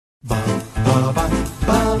Hello,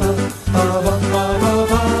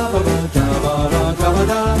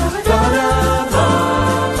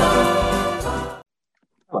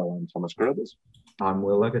 I'm Thomas Carruthers. I'm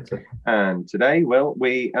Will Legater. And today, Will,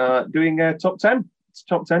 we are doing a top 10. It's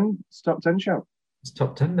top 10 show. It's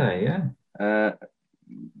top 10 day, yeah.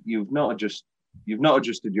 You've not adjusted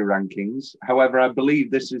your rankings. However, I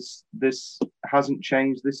believe this hasn't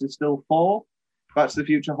changed. This is still 4. Back to the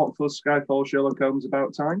Future, Hot Fuzz, Skyfall, Sherlock Holmes,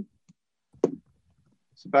 About Time.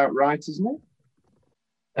 It's about right, isn't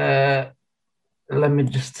it? Let me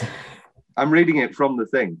just. I'm reading it from the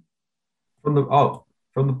thing.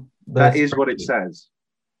 That is what it says.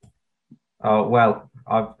 Oh well,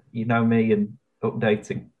 you know me and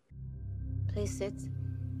updating. Please sit.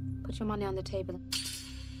 Put your money on the table.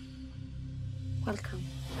 Welcome.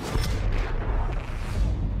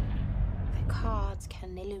 The cards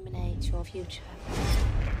can illuminate your future.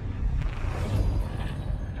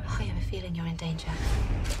 I have a feeling you're in danger.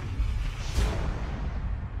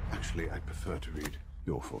 Actually, I prefer to read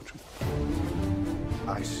your fortune.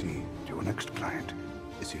 I see your next client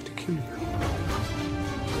is here to kill you.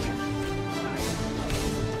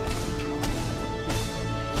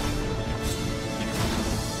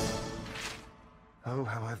 Oh,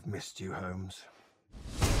 how I've missed you, Holmes.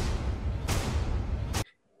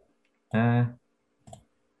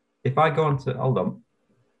 If I go onto, hold on,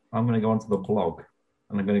 I'm going to go onto the blog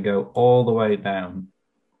and I'm going to go all the way down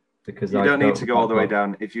because you don't need to go all the way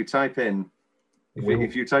down. If you type in,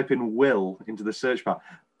 if you type in Will into the search bar,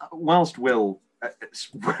 whilst Will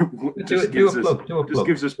just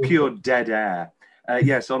gives us pure dead air.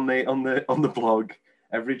 Yes, on the blog,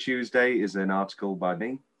 every Tuesday is an article by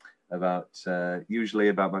me about usually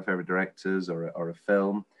about my favorite directors or a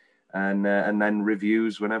film, and then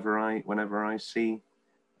reviews whenever I see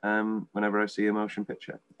a motion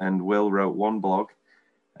picture. And Will wrote one blog,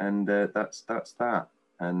 and that's that.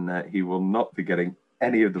 And he will not be getting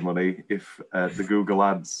any of the money if the Google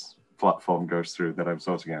Ads platform goes through that I'm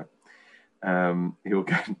sorting out. I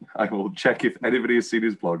will check if anybody has seen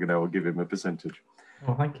his blog, and I will give him a percentage.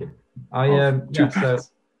 Oh, thank you.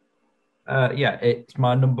 It's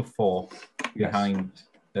my number 4 behind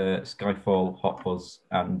Skyfall, Hot Fuzz,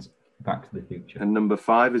 and Back to the Future. And number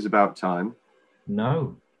 5 is About Time.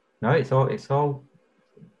 No, it's all.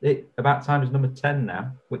 About Time is number 10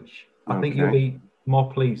 now, which I think you'll be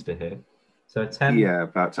more pleased to hear. So 10. Yeah,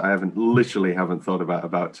 I haven't thought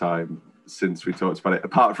about Time since we talked about it.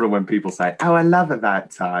 Apart from when people say, "Oh, I love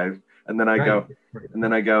About Time," and then I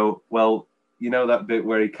go, well, you know that bit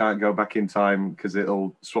where he can't go back in time because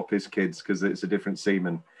it'll swap his kids because it's a different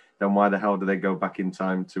semen. Then why the hell do they go back in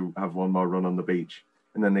time to have one more run on the beach?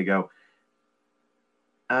 And then they go,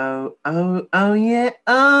 oh yeah,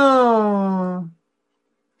 oh.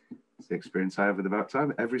 It's the experience I have with About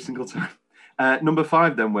Time every single time. Number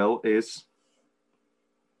 5 then, Will, is...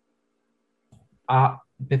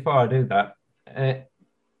 Before I do that,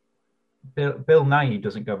 Bill Nighy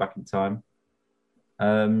doesn't go back in time.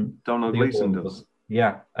 Donald Gleason does.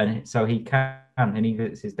 Yeah, and so he can, and he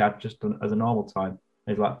visits his dad just as a normal time.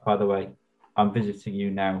 And he's like, by the way, I'm visiting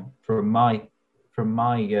you now from my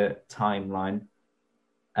timeline,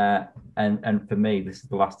 and for me, this is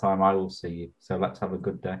the last time I will see you. So let's have a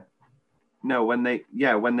good day. No, when they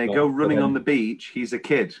go running on the beach, he's a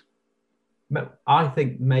kid. I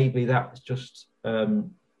think maybe that's just a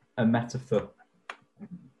metaphor.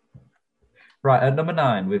 Right, at number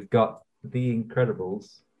 9, we've got The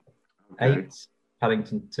Incredibles. Okay. 8,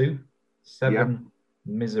 Paddington 2. 7,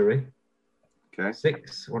 Misery. Okay.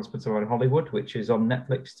 6, Once Upon a Time in Hollywood, which is on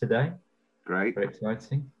Netflix today. Great. Very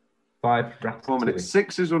exciting. 5, Ratatouille. 1 minute.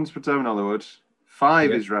 6 is Once Upon a Time in Hollywood.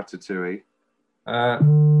 5 is Ratatouille.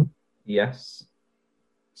 Yes.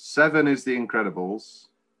 7 is The Incredibles.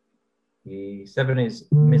 7 is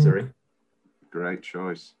Misery. Great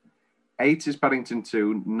choice. 8 is Paddington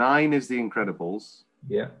 2. 9 is The Incredibles.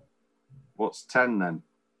 Yeah. What's 10 then?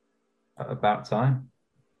 About Time.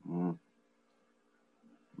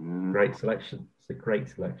 Great selection. It's a great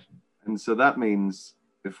selection. And so that means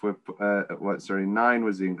if we're 9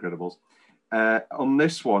 was The Incredibles. On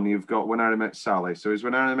this one, you've got When Harry Met Sally. So is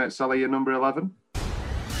When Harry Met Sally your number 11?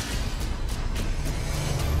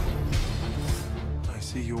 I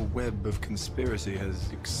see your web of conspiracy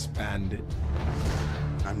has expanded.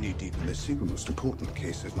 I'm knee-deep in the single most important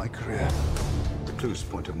case of my career. The clues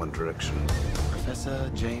point in one direction.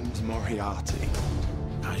 Professor James Moriarty.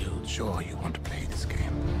 Are you sure you want to play this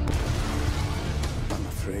game? I'm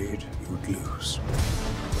afraid you'd lose.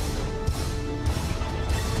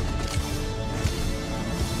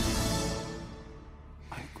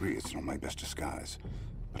 I agree it's not my best disguise,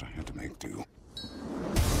 but I had to make do.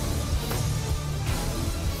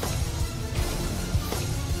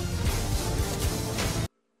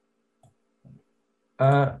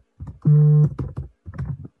 I don't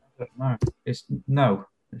know.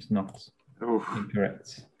 It's not. Oof.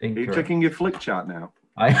 Incorrect. Are you checking your flick chart now?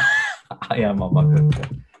 I am on my flick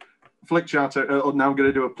chart. Flick chart. Now I'm going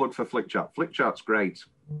to do a plug for flick chart. Flick chart's great.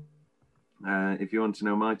 If you want to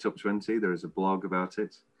know my top 20, there is a blog about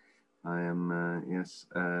it. I am yes.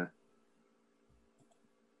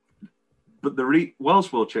 But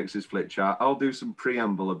whilst Will checks his flick chart, I'll do some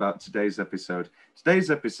preamble about today's episode. Today's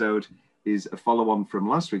episode is a follow-on from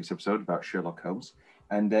last week's episode about Sherlock Holmes.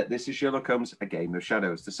 And this is Sherlock Holmes, A Game of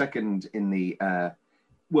Shadows, the second in the,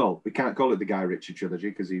 well, we can't call it the Guy Ritchie trilogy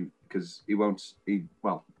because we're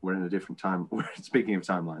in a different time. Speaking of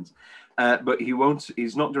timelines. But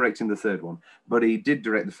he's not directing the third one, but he did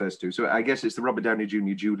direct the first two. So I guess it's the Robert Downey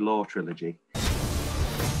Jr. Jude Law trilogy.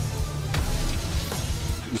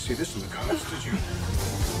 Didn't see this in the cards, did you?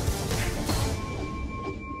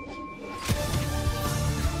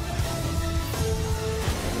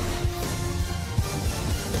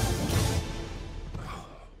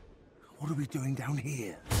 What are we doing down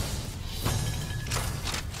here?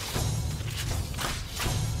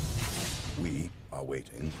 We are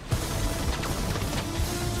waiting.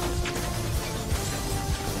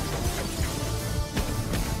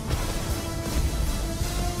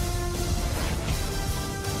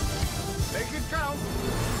 Make it count.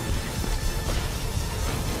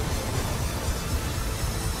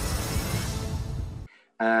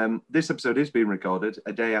 This episode is being recorded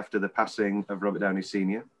a day after the passing of Robert Downey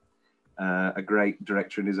Sr., a great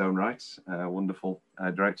director in his own right, a wonderful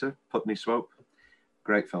director, Putney Swope,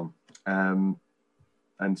 great film, and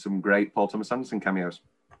some great Paul Thomas Anderson cameos.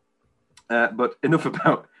 But enough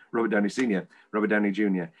about Robert Downey Sr., Robert Downey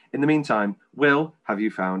Jr. In the meantime, Will, have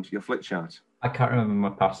you found your flick chart? I can't remember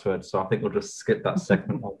my password, so I think we'll just skip that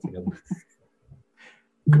segment altogether.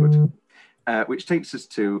 Good. Which takes us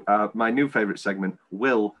to my new favourite segment,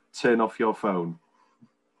 Will, turn off your phone.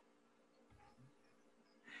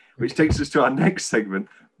 Which takes us to our next segment,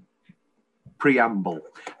 preamble.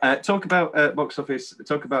 Talk about box office.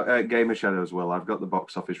 Talk about Game of Shadows. Will, I've got the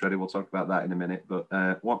box office ready. We'll talk about that in a minute. But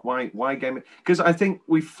why Game? Because I think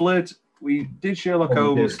we did Sherlock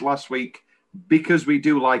Holmes last week because we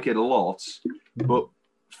do like it a lot. But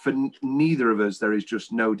for neither of us, there is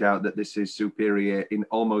just no doubt that this is superior in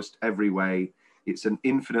almost every way. It's an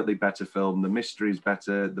infinitely better film. The mystery is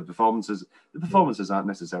better. The performances aren't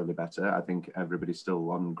necessarily better. I think everybody's still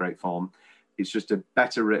on great form. It's just a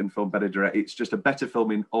better written film, better direct. It's just a better film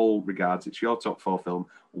in all regards. It's your top 4 film.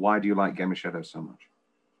 Why do you like Game of Shadows so much?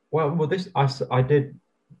 Well, this I did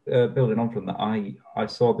building on from that. I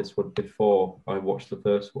saw this one before I watched the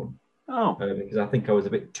first one. Oh, because I think I was a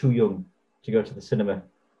bit too young to go to the cinema.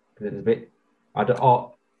 Because it was a bit.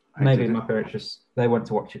 Maybe my parents they went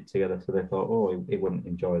to watch it together, so they thought, oh, he wouldn't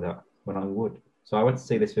enjoy that when I would. So I went to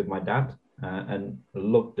see this with my dad and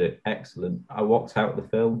loved it. Excellent. I walked out of the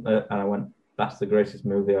film and I went, that's the greatest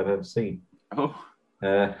movie I've ever seen. Oh.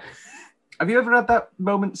 Have you ever had that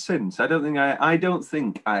moment since? I don't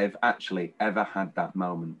think I've actually ever had that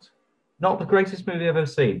moment. Not the greatest movie I've ever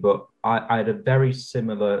seen, but I had a very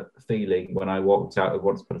similar feeling when I walked out of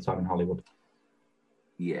Once Upon a Time in Hollywood.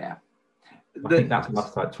 Yeah. I think that's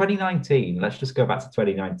last time. 2019. Let's just go back to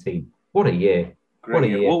 2019. What a year! Great what a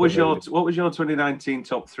year! What was your 2019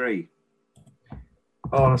 top 3?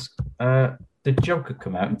 Oh, did Joker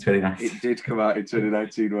come out in 2019? It did come out in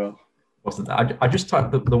 2019. Well, wasn't that? I just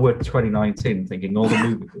typed the word 2019, thinking all the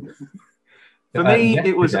movies. For me,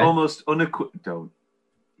 it was almost unequivocal.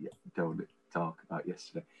 Don't talk about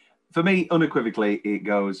yesterday. For me, unequivocally, it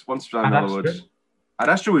goes Once Upon a Time in Hollywood. Ad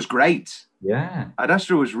Astra was great. Yeah. Ad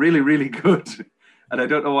Astra was really, really good. And I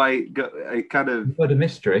don't know why it kind of... But a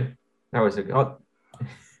mystery. That was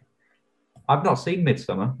I've not seen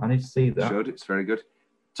Midsummer. I need to see that. Should. It's very good.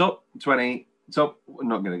 Top 20. I'm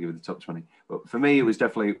not going to give it the top 20. But for me, it was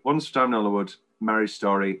definitely Once Upon a Time in Hollywood, Marriage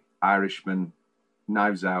Story, Irishman,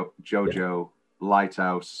 Knives Out, Jojo,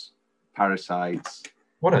 Lighthouse, Parasites.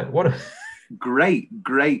 What a... Great,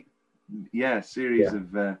 series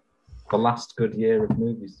of... the last good year of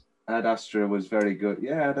movies. Ad Astra was very good.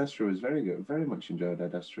 Yeah, Ad Astra was very good. Very much enjoyed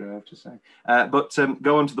Ad Astra, I have to say. But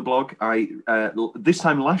go on to the blog. This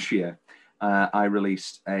time last year, I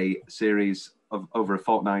released a series of over a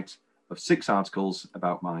fortnight of 6 articles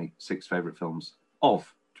about my 6 favourite films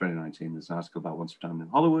of 2019. There's an article about Once Upon a Time in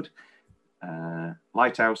Hollywood,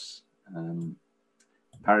 Lighthouse,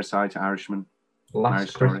 Parasite, Irishman,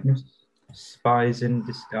 Last Christmas, Spies in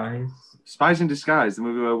Disguise. Spies in Disguise, the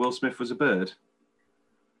movie where Will Smith was a bird.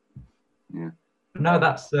 Yeah. No,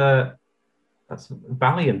 that's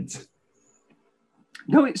Valiant.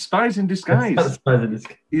 No, it's Spies in Disguise. Spies in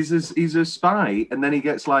Disguise. He's a spy, and then he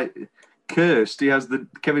gets like cursed. He has the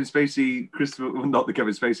Kevin Spacey, not the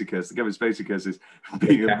Kevin Spacey curse. The Kevin Spacey curse is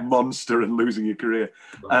being a monster and losing your career.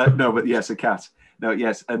 No, but yes, a cat. No,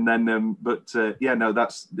 yes, and then,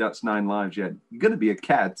 that's 9 lives. Yeah, you're gonna be a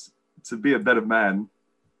cat to be a better man.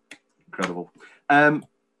 Incredible.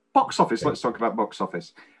 Box office. Let's talk about box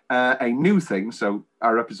office. A new thing. So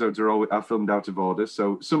our episodes are filmed out of order.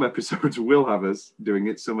 So some episodes will have us doing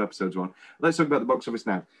it. Some episodes won't. Let's talk about the box office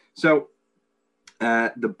now. So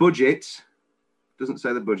the budget doesn't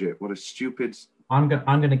say the budget. What a stupid. I'm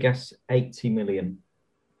gonna guess 80 million.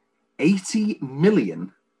 80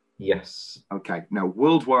 million. Yes. Okay. Now,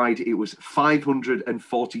 worldwide, it was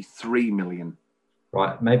 543 million.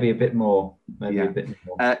 Right. Maybe a bit more. A bit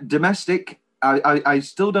more. Domestic, I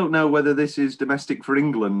still don't know whether this is domestic for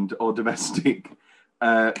England or domestic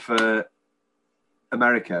for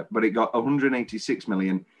America, but it got 186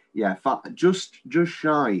 million. Yeah, just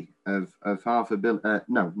shy of half a billion.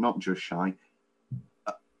 No, not just shy.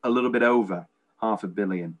 A little bit over half a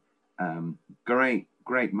billion. Great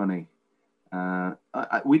money.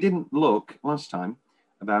 We didn't look last time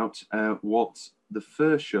about what the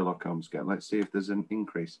first Sherlock Holmes got. Let's see if there's an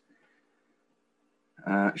increase.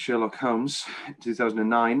 Sherlock Holmes,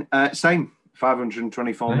 2009, same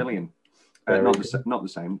 524 million. Not the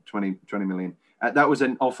same, 20 million. That was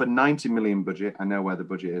off a 90 million budget. I know where the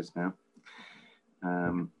budget is now.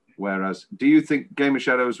 Whereas, do you think Game of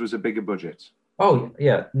Shadows was a bigger budget? Oh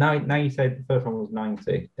yeah. Now you say the first one was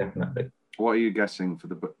 90, definitely. What are you guessing for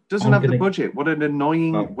the budget? Doesn't have the budget. What an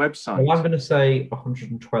annoying website. Well, I'm going to say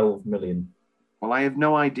 112 million. Well, I have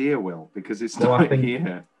no idea, Will, because it's not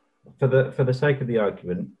here. For the sake of the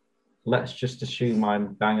argument, let's just assume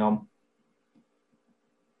I'm bang on.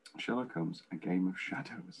 Sherlock Holmes, A Game of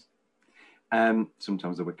Shadows.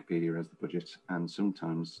 Sometimes the Wikipedia has the budget, and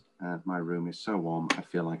sometimes my room is so warm I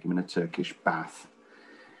feel like I'm in a Turkish bath.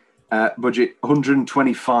 Budget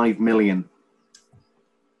 125 million.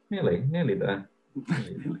 Nearly there.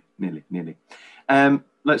 Nearly.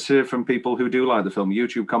 Let's hear from people who do like the film.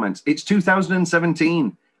 YouTube comments. It's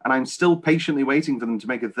 2017, and I'm still patiently waiting for them to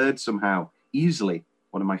make a third somehow. Easily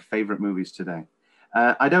one of my favourite movies today.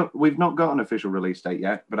 We've not got an official release date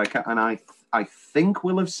yet, but I think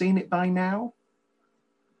we'll have seen it by now.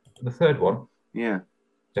 The third one? Yeah.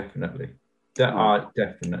 Definitely.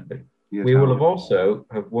 Definitely. We will have also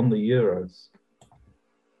have won the Euros.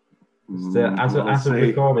 So as of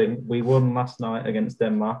recording, we won last night against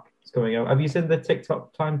Denmark. It's coming out. Have you seen the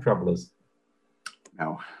TikTok time travelers?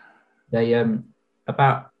 No. They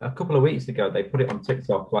about a couple of weeks ago they put it on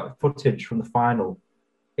TikTok, like footage from the final,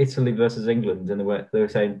 Italy versus England, and they were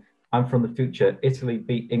saying, "I'm from the future. Italy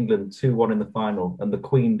beat England 2-1 in the final, and the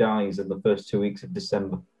Queen dies in the first 2 weeks of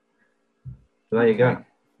December." So there you go.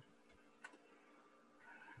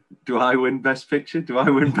 Do I win Best Picture? Do I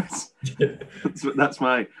win Best? That's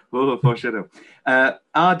my foreshadow.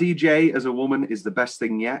 RDJ as a woman is the best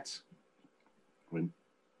thing yet.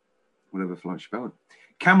 Whatever floats your boat.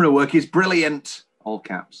 Camera work is brilliant. All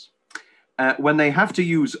caps. When they have to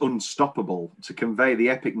use Unstoppable to convey the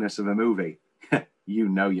epicness of a movie, you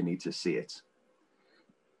know you need to see it.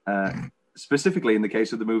 Specifically in the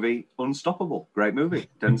case of the movie Unstoppable. Great movie.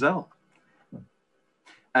 Denzel.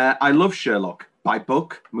 I love Sherlock. By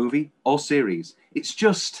book, movie, or series. It's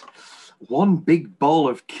just one big ball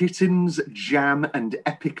of kittens, jam, and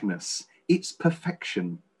epicness. It's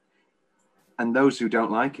perfection. And those who don't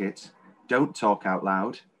like it, don't talk out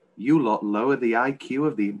loud. You lot lower the IQ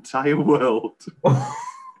of the entire world. Wow.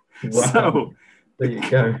 So, there you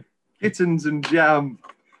go. Kittens and jam.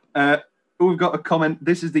 We've got a comment.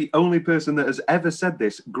 This is the only person that has ever said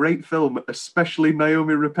this. Great film, especially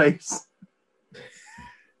Naomi Rapace.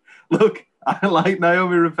 Look, I like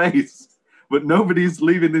Naomi Rapace, but nobody's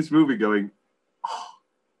leaving this movie going,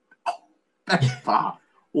 best part.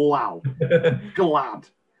 Wow. Glad.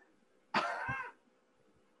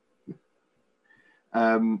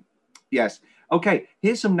 Yes. Okay,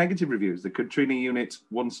 here's some negative reviews. The Katrina Unit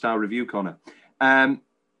 1-star review corner.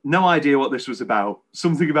 No idea what this was about.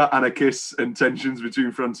 Something about anarchists and tensions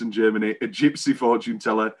between France and Germany. A gypsy fortune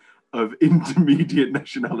teller of intermediate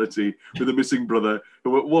nationality with a missing brother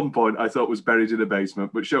who at one point I thought was buried in a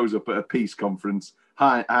basement but shows up at a peace conference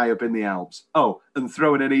high up in the Alps. Oh, and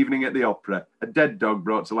throwing an evening at the opera. A dead dog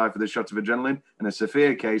brought to life with a shot of adrenaline and a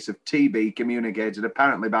severe case of TB communicated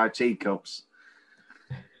apparently by teacups.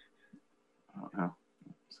 Oh,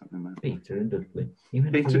 something there. Peter and Dudley. He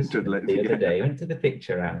went the other day, went to the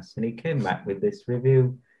picture house and he came back with this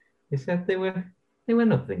review. He said they were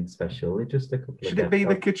nothing special. They're just a couple of... Should it be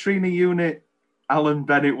the Katrina Unit Alan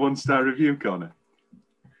Bennett 1-star review corner?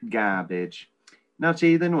 Garbage. Not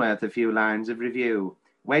even worth a few lines of review.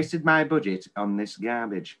 Wasted my budget on this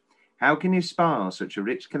garbage. How can you spoil such a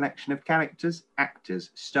rich collection of characters,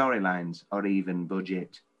 actors, storylines, or even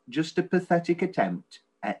budget? Just a pathetic attempt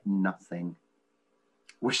at nothing.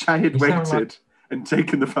 Wish I had waited and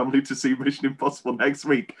taken the family to see Mission Impossible next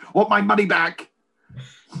week. Want my money back?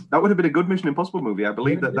 That would have been a good Mission Impossible movie. I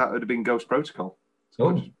believe that would have been Ghost Protocol.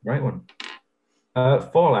 Oh, right one.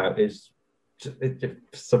 Fallout is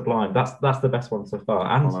sublime. That's the best one so far,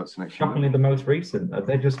 and shockingly the most recent.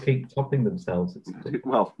 They just keep topping themselves.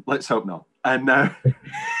 Well, let's hope not. And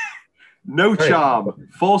no charm,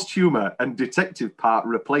 forced humour, and detective part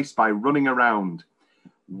replaced by running around.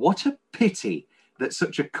 What a pity that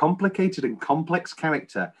such a complicated and complex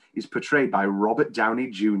character is portrayed by Robert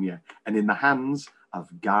Downey Jr. and in the hands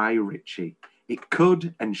of Guy Ritchie. It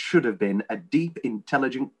could and should have been a deep,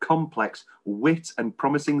 intelligent, complex, wit and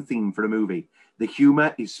promising theme for a movie. The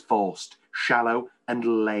humour is forced, shallow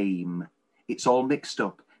and lame. It's all mixed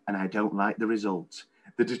up and I don't like the result.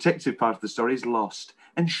 The detective part of the story is lost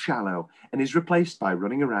and shallow and is replaced by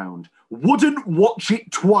running around. Wouldn't watch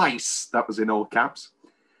it twice. That was in all caps.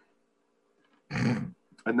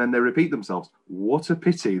 And then they repeat themselves. What a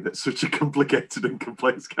pity that such a complicated and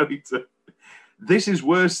complex character. This is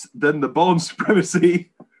worse than the Bourne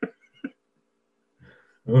Supremacy.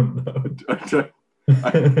 Oh, no.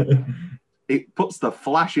 It puts the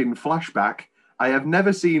Flash in flashback. I have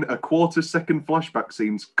never seen a quarter-second flashback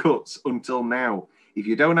scenes cuts until now. If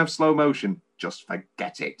you don't have slow motion, just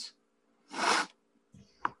forget it.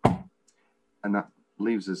 And that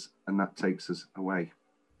leaves us, and that takes us away.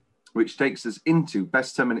 Which takes us into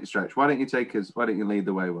best 10-minute stretch. Why don't you lead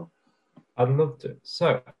the way, Will? I'd love to.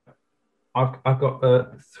 So, I've got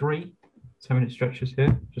 3 10-minute stretches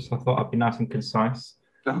here. Just I thought I'd be nice and concise.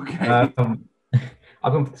 Okay. I've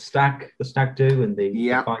gone for the stag do and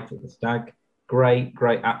the fight of the stag. Great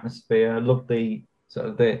atmosphere. Love the sort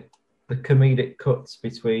of the comedic cuts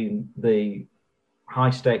between the high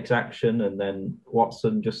stakes action and then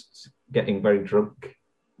Watson just getting very drunk.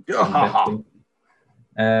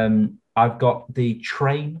 I've got the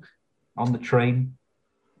train on the train.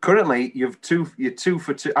 Currently, you're 2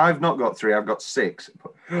 for 2. I've not got 3. I've got 6.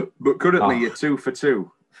 But currently, you're 2 for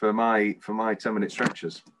 2 for my 10-minute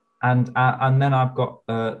stretches. And then I've got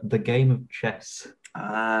the game of chess.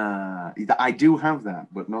 I do have that,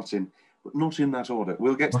 but not in that order.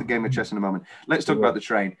 We'll get to the game of chess in a moment. Let's talk about the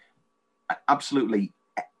train. Absolutely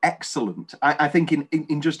excellent. I think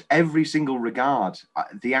in just every single regard,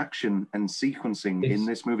 the action and sequencing in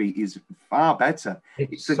this movie is far better.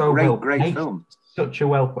 It's a so great film. Such a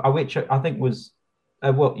which I think was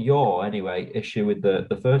your issue with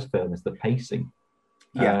the first film is the pacing.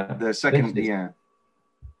 Yeah, the second,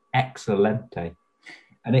 excellente,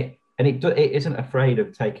 and it isn't afraid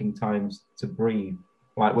of taking times to breathe.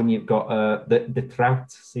 Like when you've got the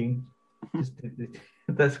trout scene,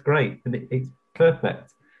 that's great, and it's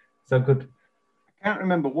perfect. So good. I can't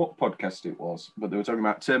remember what podcast it was, but they were talking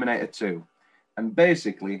about Terminator 2 and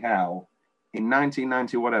basically how in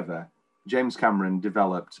 1990 whatever, James Cameron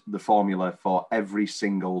developed the formula for every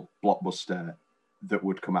single blockbuster that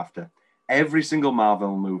would come after. Every single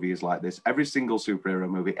Marvel movie is like this. Every single superhero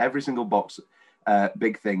movie, every single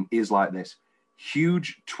big thing is like this.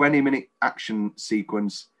 Huge 20-minute action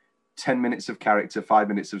sequence, 10 minutes of character, 5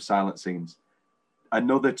 minutes of silent scenes.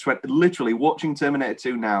 Another 20, literally watching Terminator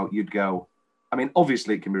 2 now, you'd go, I mean,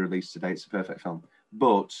 obviously it can be released today. It's a perfect film.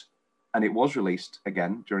 And it was released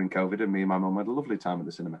again during COVID, and me and my mum had a lovely time at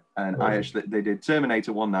the cinema. And they did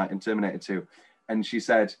Terminator one night and Terminator 2. And she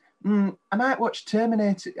said, I might watch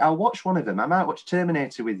Terminator. I'll watch one of them. I might watch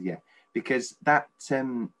Terminator with you because that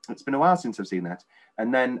it's been a while since I've seen that.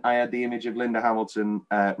 And then I had the image of Linda Hamilton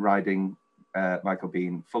riding Michael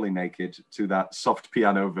Biehn fully naked to that soft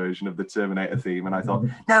piano version of the Terminator theme. And I thought,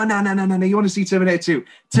 no, you want to see Terminator 2.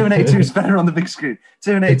 Terminator 2 is better on the big screen.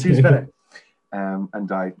 Terminator 2 is better.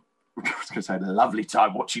 And I was going to say, lovely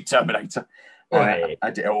time watching Terminator. I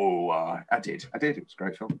did. It was a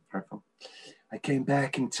great film. I came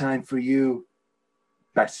back in time for you.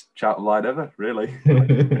 Best chat line ever, really.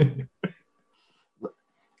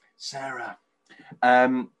 Sarah.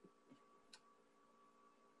 10-minute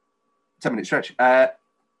stretch.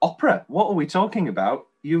 Opera. What are we talking about?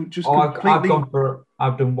 You just completely...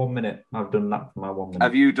 I've done 1 minute. I've done that for my 1 minute.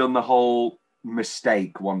 Have you done the whole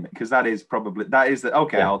mistake 1 minute? Because that is the...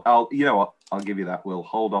 Okay, yeah. I'll you know what? I'll give you that. We'll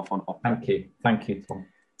hold off on opera. Thank you, Tom.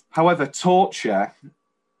 However, torture...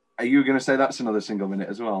 Are you going to say that's another single minute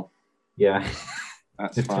as well? Yeah.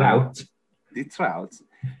 That's the fine. trout. The trout.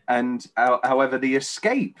 And however, the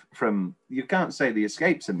escape from, you can't say the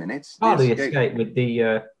escape's a minute. The escape with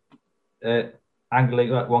the angling,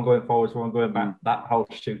 like one going forwards, one going back, that whole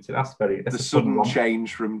shooting, that's the sudden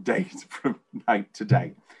change from night to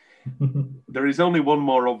day. There is only one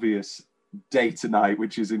more obvious day to night,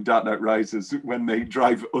 which is in Dark Knight Rises, when they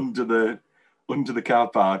drive under the car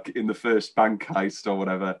park in the first bank heist or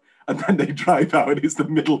whatever, and then they drive out and it's the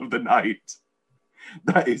middle of the night.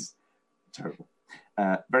 That is terrible.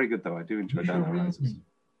 Very good though. I do enjoy Dark Knight Rises.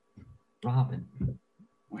 Robin.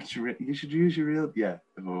 You should use your real. Yeah.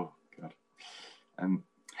 Oh God.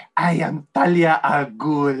 I am Talia al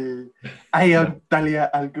Ghul. I am Talia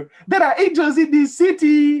al Ghul. There are angels in this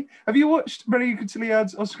city. Have you watched Maria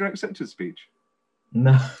Cotillard's Oscar acceptance speech?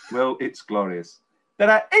 No. Well, it's glorious. There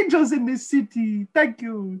are angels in this city. Thank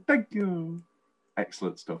you. Thank you.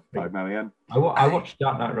 Excellent stuff by Marianne. I watched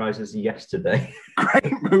Dark Knight Rises yesterday.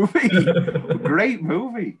 Great movie. Great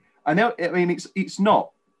movie. I know. I mean, it's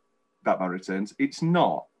not Batman Returns. It's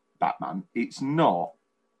not Batman. It's not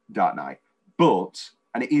Dark Knight.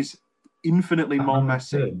 And it is infinitely more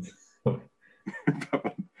messy.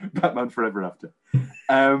 Batman Forever After.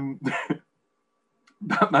 Batman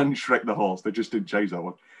Shrek the Horse. They just didn't change that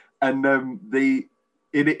one. And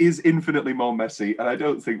it is infinitely more messy. And I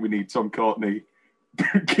don't think we need Tom Courtenay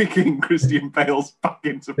kicking Christian Bale's back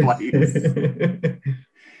into place.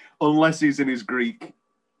 Unless he's in his Greek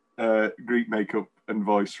makeup and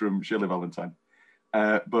voice from Shirley Valentine.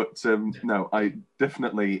 No, I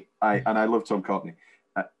love Tom Courtenay.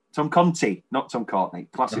 Tom Conti, not Tom Courtenay.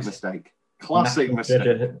 Classic mistake. Classic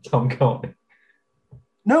mistake. Tom Courtenay.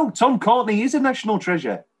 No, Tom Courtenay is a national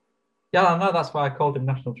treasure. Yeah, I know. That's why I called him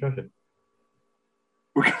National Treasure.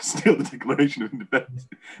 We're going to steal the Declaration of Independence.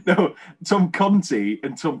 No, Tom Conti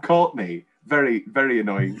and Tom Courtenay, very, very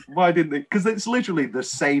annoying. Why didn't they? Because it's literally the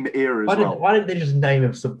same era as well. Why didn't they just name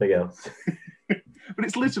him something else? But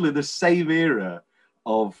it's literally the same era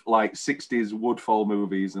of like 60s Woodfall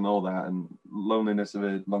movies and all that, and Loneliness of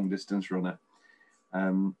a Long Distance Runner.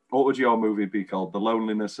 What would your movie be called? The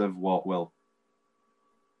Loneliness of what, Will?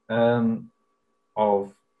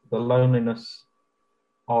 Of the loneliness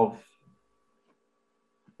of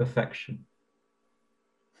perfection.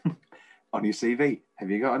 On your CV,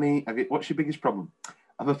 have you got any? What's your biggest problem?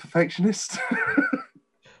 I'm a perfectionist.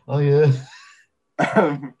 Oh yeah.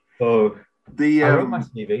 I wrote my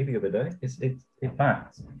CV the other day. It's in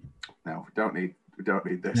fact. No, we don't need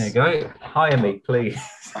this. There you go. Hire me, please.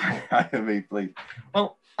 Hire me, please.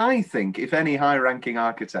 Well, I think if any high-ranking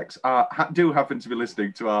architects do happen to be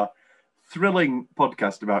listening to our thrilling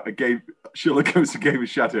podcast about Sherlock Holmes: A Game of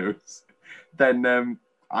Shadows, then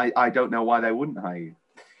I don't know why they wouldn't hire you.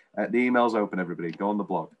 The email's open, everybody. Go on the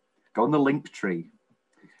blog. Go on the link tree.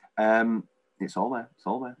 It's all there. It's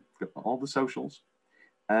all there. Got all the socials.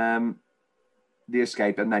 The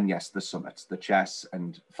escape, and then, yes, the summit, the chess,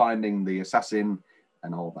 and finding the assassin,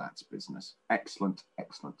 and all that business. Excellent,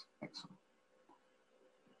 excellent, excellent.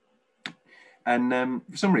 And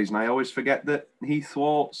for some reason, I always forget that he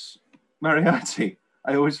thwarts Moriarty.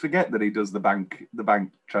 I always forget that he does the bank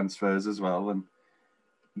transfers as well, and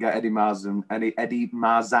get Eddie Marzan. Eddie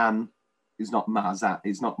Marzan is not Marzan.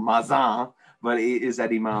 It's not Marzan, but it is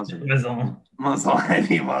Eddie Marzan. Marzan,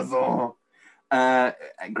 Eddie Marzan.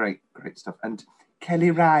 Great stuff. And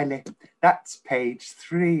Kelly Riley, that's page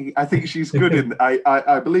 3. I think she's good in.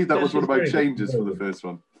 I believe that was one of my changes for the first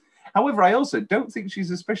one. However, I also don't think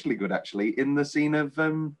she's especially good actually in the scene of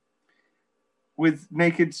with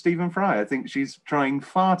naked Stephen Fry. I think she's trying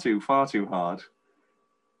far too hard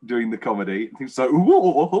doing the comedy. I think so.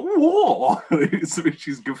 Whoa.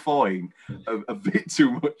 She's guffawing a bit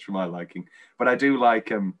too much for my liking. But I do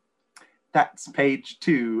like that's page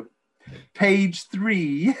 2. Page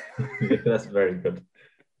 3. Yeah, that's very good.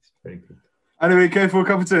 It's very good. Anyway, care for a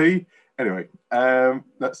cup of tea. Anyway,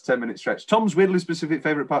 that's 10-minute stretch. Tom's weirdly specific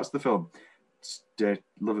favourite parts of the film.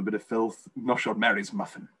 Love a bit of filth. Nosh on Mary's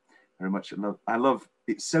muffin. Very much. I love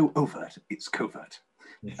it's so overt. It's covert.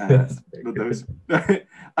 Those.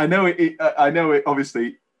 I know it. I know it.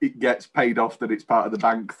 Obviously, it gets paid off that it's part of the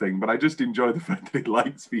bank thing, but I just enjoy the fact that he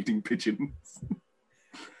likes feeding pigeons.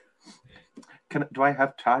 Do I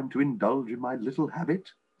have time to indulge in my little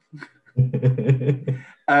habit?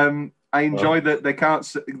 I enjoy that they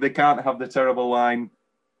can't have the terrible line.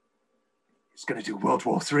 It's going to do World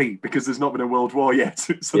War III because there's not been a World War yet,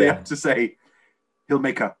 so they have to say he'll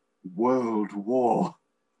make a World War.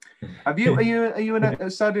 Are you a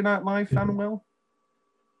Saturday Night Live fan, Will?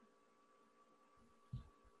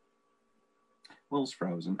 Will's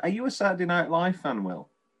frozen. Are you a Saturday Night Live fan, Will?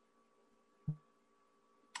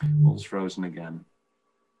 Will's frozen again.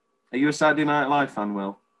 Are you a Saturday Night Live fan,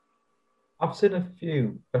 Will? I've seen a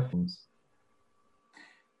few films.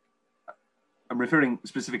 I'm referring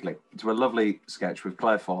specifically to a lovely sketch with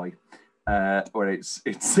Claire Foy, where it's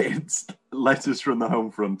letters from the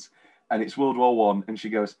home front, and it's World War One, and she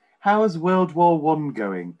goes, "How's World War One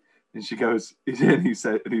going?" And she goes, and he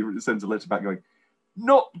sends a letter back going,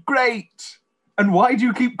 "Not great. And why do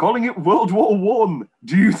you keep calling it World War One?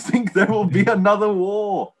 Do you think there will be another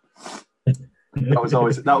war?"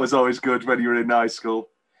 That was always good when you were in high school.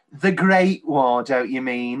 The Great War, don't you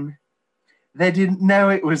mean? They didn't know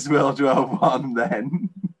it was World War One then.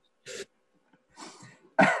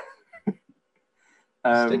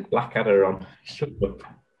 Stick Blackadder on. Shut up.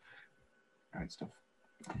 Right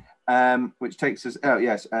stuff. Which takes us. Oh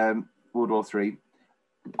yes, World War Three.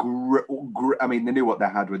 I mean, they knew what they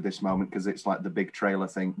had with this moment because it's like the big trailer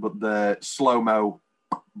thing. But the slow-mo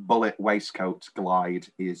bullet waistcoat glide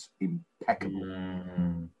is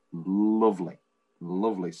impeccable.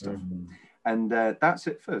 Lovely stuff. And that's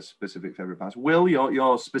it for specific favourite parts. Will,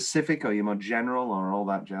 you're specific, or you're more general, or all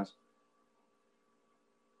that jazz?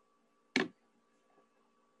 It's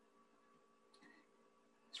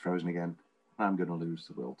frozen again. I'm going to lose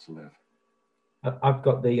the will to live. I've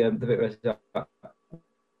got the bit where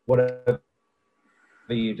whatever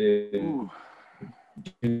you do,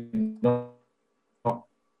 do not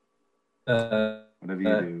whatever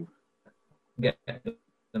you do, get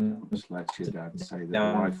them. Just let your dad say that the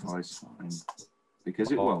Wi-Fi's fine,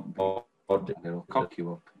 because it won't be. It'll cock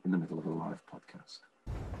you up in the middle of a live podcast.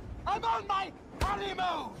 I'm on my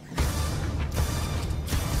honeymoon!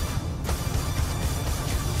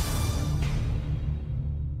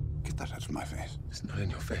 Get that out of my face. It's not in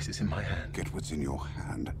your face, it's in my hand. Get what's in your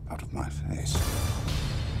hand out of my face.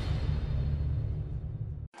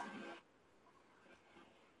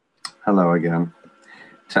 Hello again.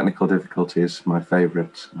 Technical difficulties, my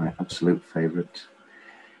absolute favourite.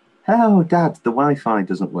 Oh, Dad, the Wi-Fi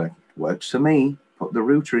doesn't work. Works for me. Put the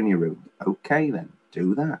router in your room. Okay, then.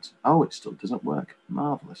 Do that. Oh, it still doesn't work.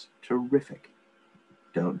 Marvellous. Terrific.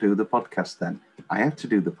 Don't do the podcast then. I have to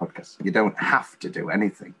do the podcast. You don't have to do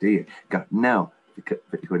anything, do you? Go, no,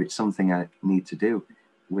 but it's something I need to do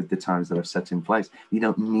with the times that I've set in place. You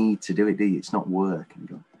don't need to do it, do you? It's not work. And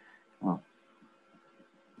you go, oh.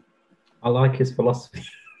 I like his philosophy.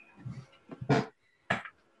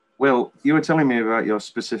 Will, you were telling me about your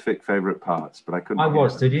specific favourite parts, but I couldn't. I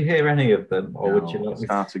was. Did you hear any of them, or would you like me to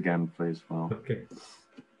start again, please? Well, okay.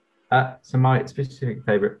 So my specific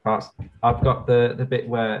favourite parts, I've got the bit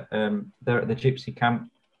where they're at the gypsy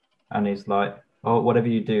camp, and he's like, "Oh, whatever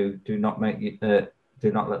you do, do not let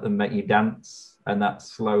them make you dance," and that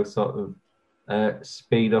slow sort of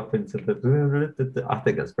speed up into the. I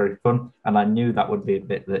think that's very fun, and I knew that would be a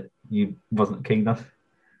bit that you wasn't keen on.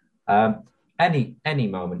 Any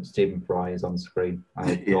moment Stephen Fry is on screen,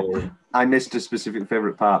 I adore him. I missed a specific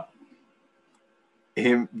favourite part.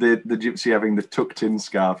 Him, the gypsy having the tucked in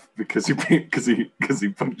scarf because he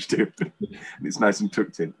punched him. And it's nice and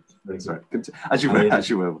tucked in. Sorry, as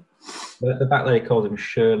you will. The fact that he called him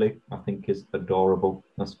Shirley, I think, is adorable.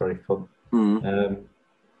 That's very fun.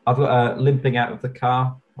 I've got limping out of the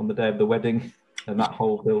car on the day of the wedding, and that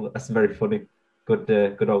whole build. That's very funny.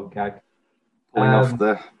 Good old gag.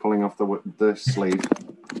 Pulling off the sleeve.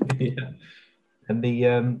 Yeah. And the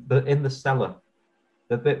in the cellar,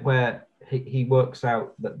 the bit where he works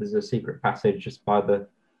out that there's a secret passage just by the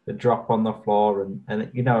drop on the floor, and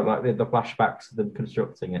you know, like the flashbacks of them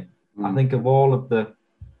constructing it. I think of all of the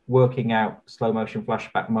working out slow motion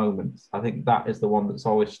flashback moments, I think that is the one that's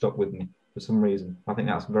always stuck with me for some reason. I think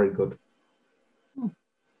that's very good.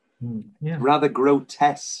 Yeah. Rather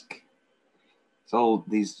grotesque. It's all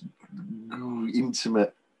these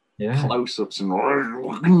intimate close-ups and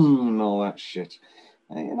all that shit.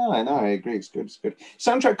 I know, I agree. It's good.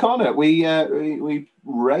 Soundtrack corner. We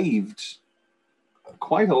raved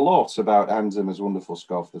quite a lot about Hans Zimmer's wonderful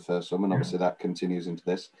score for the first one, and obviously that continues into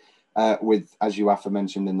this with, as you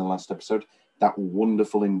aforementioned in the last episode, that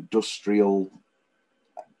wonderful industrial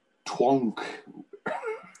twonk.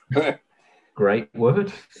 Great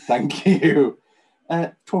word. Thank you.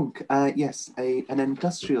 Twonk. Yes, an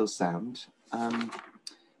industrial sound.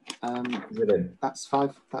 That's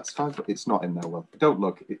five. It's not in there. Well, don't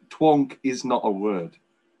look. Twonk is not a word.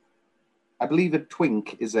 I believe a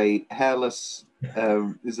twink is a hairless,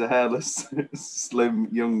 slim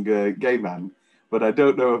young gay man, but I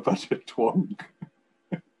don't know about a twonk.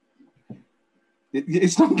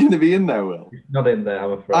 It's not going to be in there, Will. It's not in there,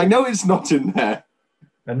 I'm afraid. I know it's not in there,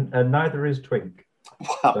 and neither is twink.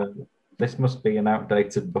 Wow. So this must be an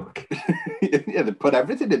outdated book. Yeah, they put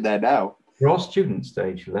everything in there now. For all students,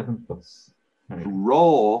 age 11 plus.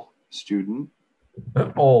 Raw student.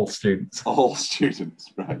 All students. All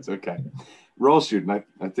students, right? Okay. Raw student.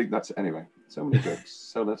 I think that's anyway. So many jokes,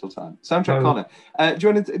 so little time. Soundtrack Connor.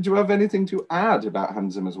 Do you have anything to add about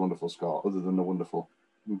Hans Zimmer's wonderful score, other than the wonderful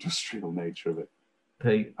industrial nature of it?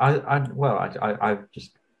 I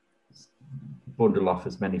just bundle off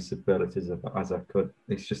as many superlatives as I could.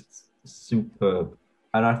 It's just superb,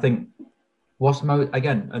 and I think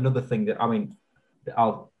another thing that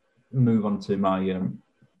I'll move on to my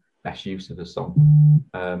best use of the song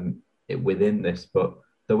within this, but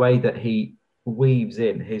the way that he weaves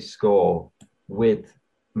in his score with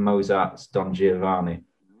Mozart's Don Giovanni,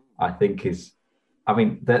 I think the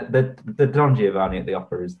Don Giovanni at the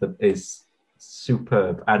opera is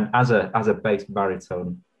superb, and as a bass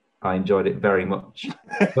baritone, I enjoyed it very much.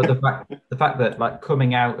 But the fact that like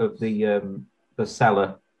coming out of the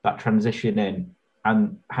cellar, that transition in,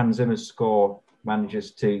 and Hans Zimmer's score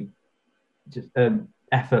manages to just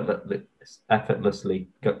effortlessly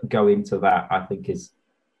go into that, I think is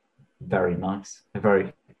very nice.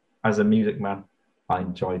 As a music man, I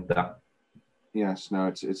enjoyed that. Yes, no,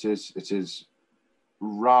 it is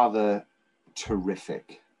rather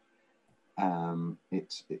terrific.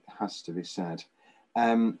 It has to be said.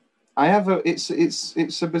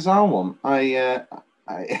 It's a bizarre one. I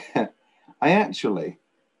actually,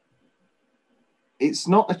 it's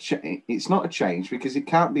not a change because it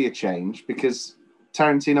can't be a change because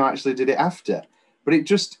Tarantino actually did it after. But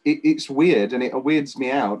it's weird, and it weirds me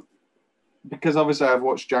out because obviously I've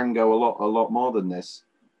watched Django a lot more than this.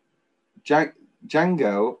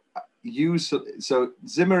 Django so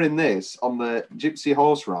Zimmer in this on the Gypsy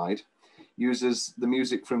Horse Ride uses the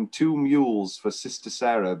music from Two Mules for Sister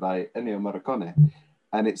Sarah by Ennio Morricone,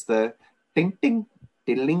 and it's the ding ding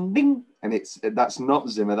ding ding, and that's not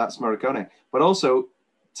Zimmer, that's Morricone. But also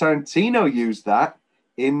Tarantino used that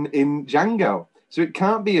in Django, so it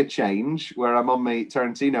can't be a change where I'm on my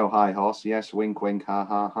Tarantino high horse. Yes, wink wink, ha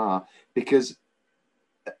ha ha, because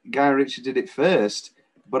Guy Ritchie did it first.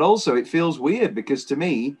 But also it feels weird because to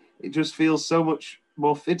me it just feels so much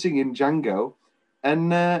more fitting in Django,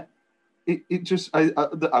 and I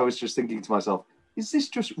was just thinking to myself, is this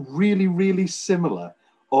just really, really similar,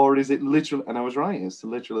 or is it literally? And I was right; it's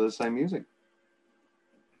literally the same music.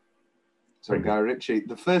 So Guy Ritchie,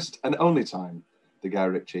 the first and only time the Guy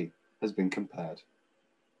Ritchie has been compared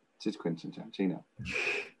to Quentin Tarantino,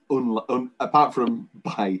 apart from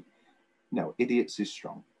idiots is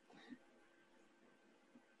strong,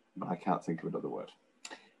 but I can't think of another word.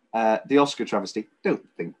 The Oscar travesty. Don't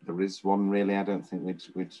think there is one really. I don't think we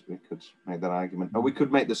could make that argument. Or we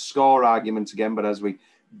could make the score argument again, but as we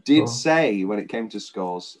did say when it came to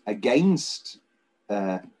scores against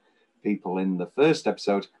people in the first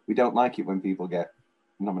episode, we don't like it when people get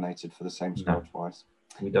nominated for the same score twice.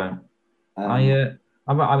 We don't.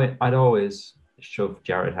 I'd always shove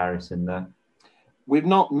Jared Harris in there. We've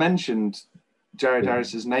not mentioned Jared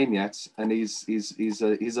Harris's name yet, and he's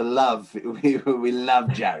a love. We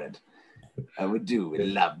love Jared. We do.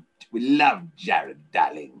 We love Jared,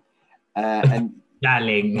 darling. And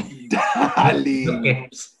darling.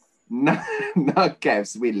 No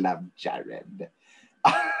caps. We love Jared.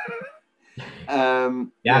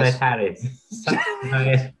 Jared Harris.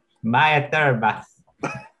 Maya Thermas. I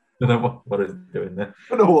don't know what is doing there.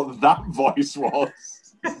 I don't know what that voice was.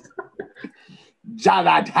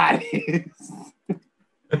 Jared Harris.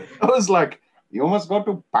 I was like, you almost got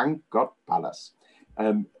to Bangkok Palace.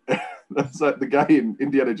 And that's like the guy in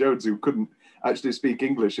Indiana Jones who couldn't actually speak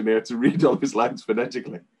English and he had to read all his lines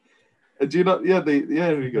phonetically. Do you not? Yeah,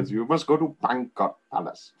 he goes, you must go to Bangkok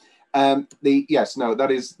Palace.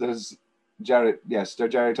 There's Jared,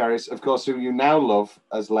 Jared Harris, of course, who you now love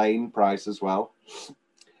as Lane Price as well.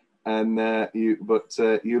 And you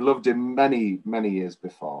loved him many, many years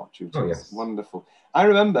before. Yes. Wonderful. I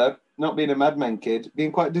remember not being a Mad Men kid,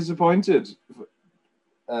 being quite disappointed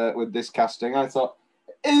with this casting. I thought,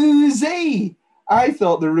 who's he? I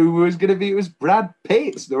thought the rumor was going to be it was Brad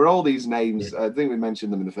Pitt. There were all these names. I think we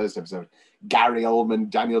mentioned them in the first episode. Gary Oldman,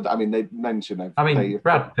 Daniel. I mean, they mentioned.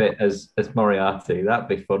 Brad Pitt as Moriarty. That'd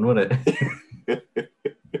be fun, wouldn't it?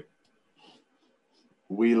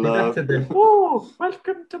 We love. Oh,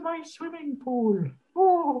 welcome to my swimming pool.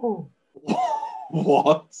 Oh,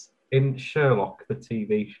 what? In Sherlock, the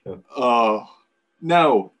TV show. Oh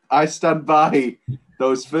no! I stand by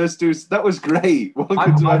those first two. That was great.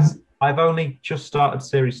 I've only just started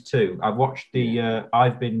series 2. I've watched the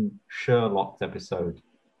I've been Sherlocked episode.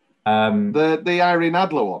 The Irene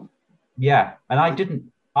Adler one. Yeah, and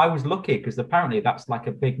I was lucky because apparently that's like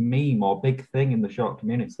a big meme or big thing in the Sherlock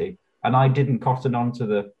community, and I didn't cotton on to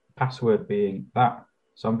the password being that.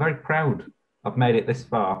 So I'm very proud I've made it this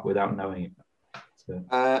far without knowing it. So.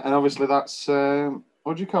 And obviously that's,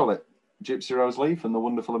 what do you call it? Gypsy Rose Leaf and the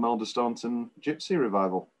wonderful Imelda Staunton Gypsy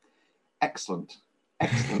revival. Excellent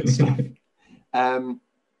stuff. And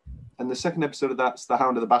the second episode of that's the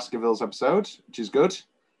Hound of the Baskervilles episode, which is good.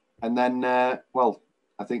 And then, well,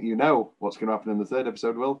 I think you know what's going to happen in the third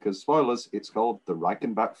episode, Will, because spoilers, it's called The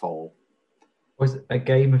Reichenbach Fall. Was it A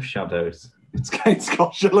Game of Shadows? It's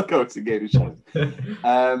called Sherlock Holmes, A Game of Shadows.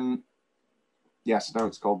 Yes, no,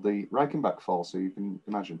 it's called The Reichenbach Fall, so you can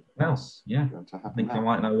imagine. Well, yeah, I think now. I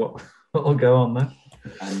might know what will go on there.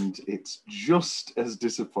 And it's just as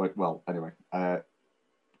disappointing. Well, anyway, God,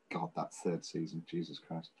 that third season, Jesus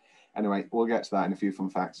Christ. Anyway, we'll get to that in a few fun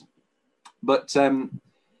facts. But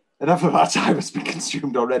enough of our time has been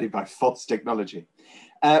consumed already by false technology.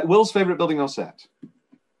 Will's favourite building or set?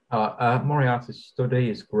 Moriarty's study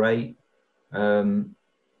is great. The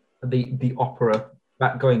opera,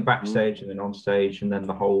 going backstage and then on stage, and then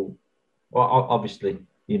the whole. Well, obviously,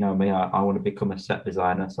 you know me. I want to become a set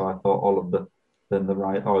designer, so I thought all of the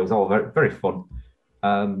right. Oh, it's all very very fun.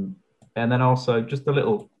 And then also just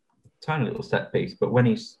a tiny little set piece. But when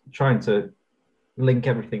he's trying to link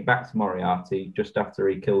everything back to Moriarty just after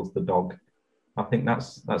he kills the dog, I think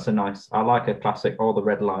that's a nice. I like a classic. All the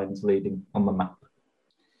red lines leading on the map.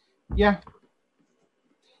 Yeah.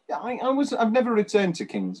 I've never returned to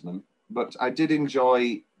Kingsman, but I did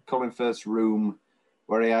enjoy Colin Firth's room,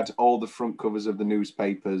 where he had all the front covers of the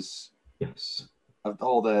newspapers. Yes. Of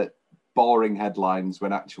all the boring headlines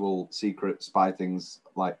when actual secret spy things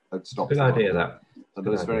like had stopped. Good idea that. So that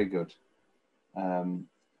was very good.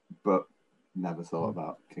 But never thought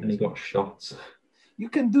about Kingsman. And he got shot. You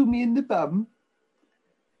can do me in the bum.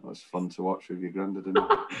 That was fun to watch with your granddad and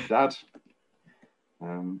dad.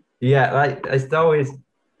 Yeah, like it's always.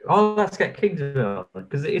 Oh, let's get Kingsman on,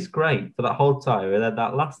 because it is great for that whole time, and then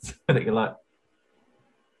that last minute you're like,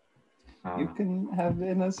 you can have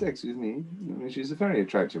inner sex with me. She's a very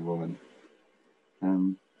attractive woman.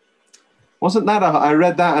 Wasn't that I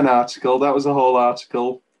read that an article? That was a whole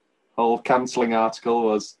article, whole cancelling article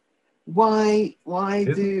was why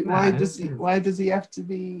does he have to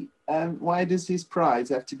be? Why does his prize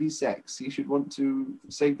have to be sex? He should want to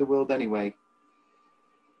save the world anyway.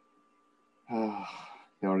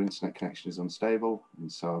 Your internet connection is unstable,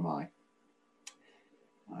 and so am I.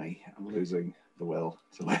 I am losing the will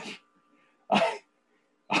to live.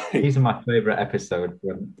 These are my favourite episodes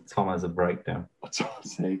when Tom has a breakdown. What do I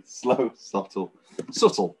say? Slow, subtle.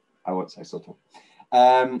 I won't say subtle.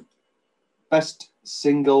 Best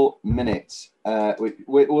single minute.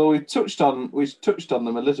 We've touched on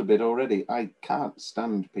them a little bit already. I can't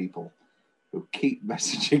stand people who keep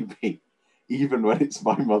messaging me, even when it's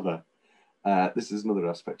my mother. This is another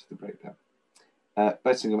aspect of the breakdown.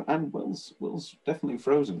 Best single, and Will's definitely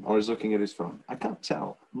frozen or is looking at his phone. I can't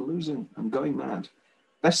tell. I'm losing. I'm going mad.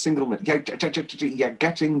 Best single minute. Yeah,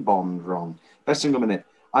 getting Bond wrong. Best single minute.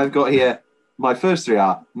 I've got here. My first three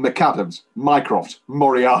are McAdams, Mycroft,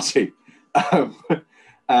 Moriarty.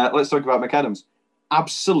 Let's talk about McAdams.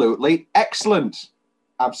 Absolutely excellent.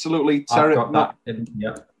 Absolutely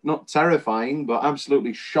not terrifying, but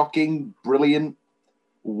absolutely shocking, brilliant,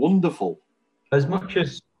 wonderful. As much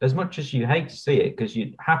as you hate to see it, because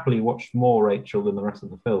you'd happily watch more Rachel than the rest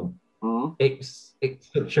of the film, it's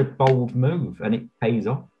such a bold move, and it pays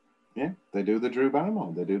off. Yeah, they do the Drew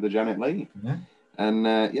Barrymore, they do the Janet Leigh. Yeah. And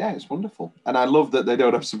it's wonderful. And I love that they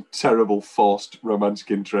don't have some terrible forced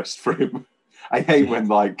romantic interest for him. I hate when,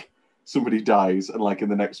 like, somebody dies and, like, in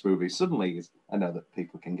the next movie, suddenly, I know that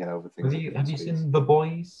people can get over things. Have you seen The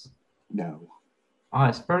Boys? No.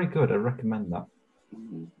 It's very good. I recommend that.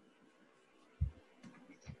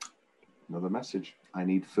 Another message. I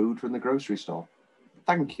need food from the grocery store.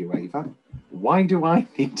 Thank you, Ava. Why do I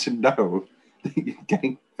need to know that you're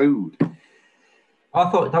getting food? I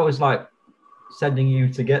thought that was like sending you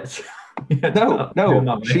to get...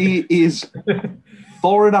 No. She is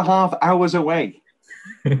 4.5 hours away.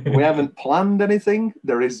 We haven't planned anything.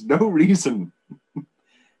 There is no reason.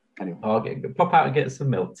 Anyway. Pop out and get some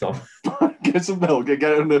milk, Tom. Get some milk and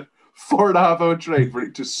get on a 4.5 hour train for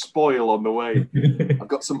it to spoil on the way. I've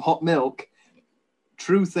got some hot milk.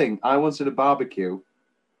 True thing. I once did a barbecue,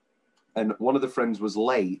 and one of the friends was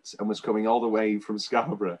late and was coming all the way from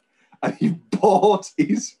Scarborough, and he bought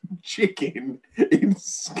his chicken in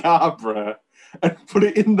Scarborough and put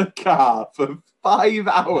it in the car for 5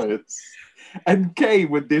 hours and came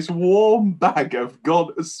with this warm bag of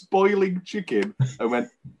spoiling chicken and went,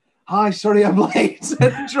 "Hi, sorry I'm late,"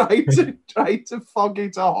 and tried to fog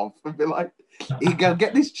it off and be like, "You go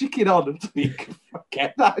get this chicken on," and you can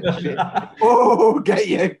forget that shit. Oh, get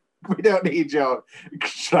you. We don't need your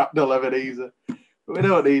shrapnel Ebenezer. We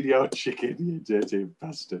don't need your chicken, you dirty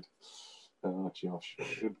bastard. Oh, Josh.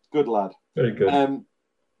 Good lad. Very good.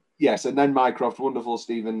 Yes, and then Mycroft, wonderful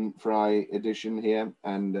Stephen Fry edition here,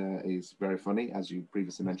 and he's very funny, as you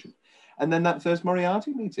previously mentioned. And then that first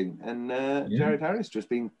Moriarty meeting, and Jared Harris just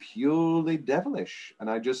being purely devilish. And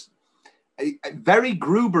I just, very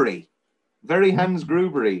Grubery, very Hans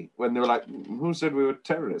Grubery, when they were like, who said we were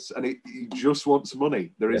terrorists? And he just wants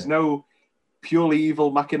money. There is no purely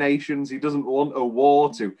evil machinations. He doesn't want a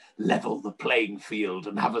war to level the playing field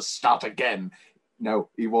and have us start again. No,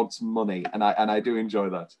 he wants money, and I do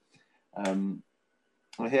enjoy that. I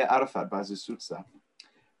hear Arafat buys his suits there,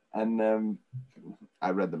 and I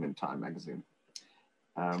read them in Time magazine.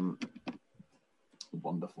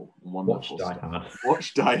 Wonderful Watch stuff. Die Hard.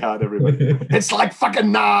 Watch Die Hard, everybody. It's like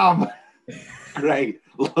fucking Nam. Great,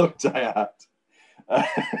 love Die Hard.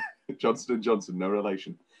 Johnston & Johnson, no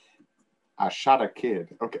relation. I shot a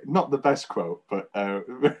kid. Okay, not the best quote, but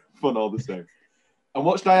fun all the same. And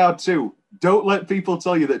watch Die Hard 2. Don't let people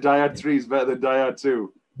tell you that Die Hard 3 is better than Die Hard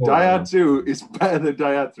 2. Oh, Die Hard 2 is better than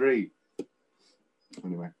Die Hard 3.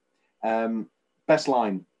 Anyway. Best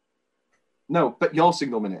line. No, but your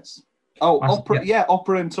single minutes. Oh, opera,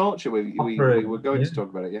 opera and torture. We were going to talk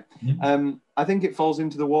about it, yeah. I think it falls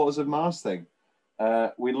into the Waters of Mars thing.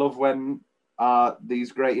 We love when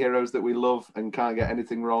these great heroes that we love and can't get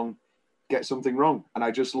anything wrong get something wrong. And I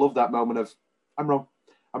just love that moment of, I'm wrong,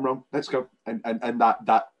 let's go. And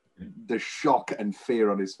that the shock and fear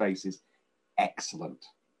on his face is excellent.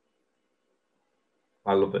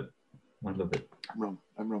 I love it. I'm wrong.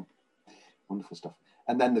 Wonderful stuff.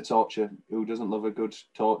 And then the torture. Who doesn't love a good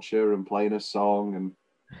torture and playing a song and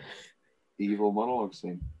evil monologue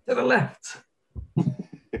scene? To the left.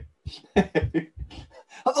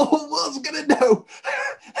 Oh, was going to know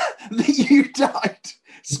that you died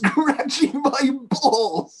scratching my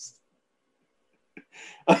balls.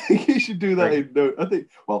 I think he should do that he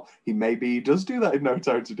does do that in No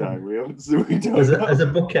Time to Die. We haven't seen as a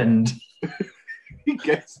bookend. He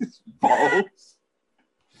gets his balls.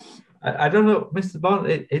 I don't know, Mr. Bond.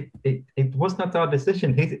 It was not our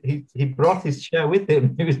decision. He brought his chair with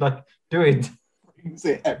him. He was like, "Do it." Brings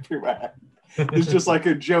it everywhere. There's just like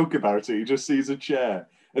a joke about it. He just sees a chair,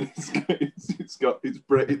 and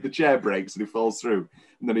the chair breaks and he falls through,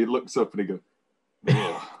 and then he looks up and he goes,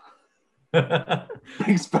 "Ugh."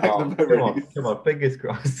 Brings back the memories. Come on, fingers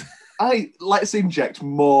crossed. Let's inject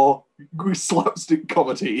more slapstick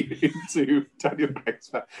comedy into Daniel Craig's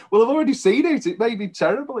film. Well, I've already seen it. It may be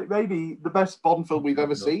terrible. It may be the best Bond film we've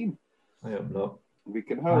ever seen. I hope not. We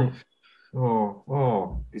can hope.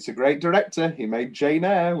 Oh. He's a great director. He made Jane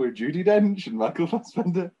Eyre with Judi Dench and Michael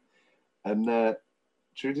Fassbender. And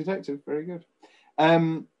True Detective, very good.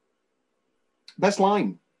 Best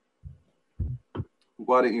line.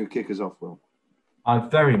 Why don't you kick us off, Will? I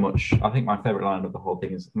think my favourite line of the whole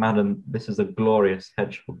thing is, "Madam, this is a glorious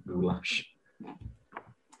hedgehog goulash."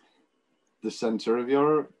 The centre of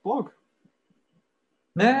your blog.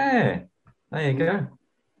 Yeah, there you go.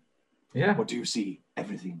 Yeah. What do you see?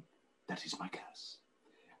 Everything. That is my curse.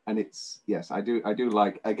 And it's, yes, I do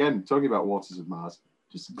like, again, talking about Waters of Mars,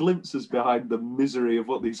 just glimpses behind the misery of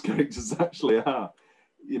what these characters actually are.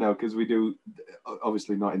 You know, because we do,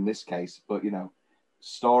 obviously not in this case, but, you know,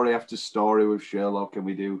 story after story with Sherlock, and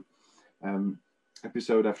we do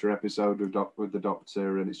episode after episode with the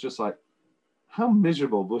Doctor, and it's just like, how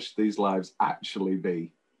miserable must these lives actually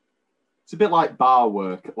be? It's a bit like bar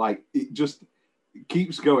work. Like, it just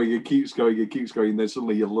keeps going, and then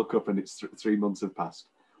suddenly you look up and it's 3 months have passed.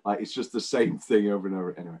 Like, it's just the same thing over and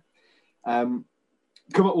over. Anyway, come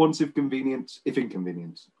at once if convenient, if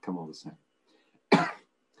inconvenient, come all the same.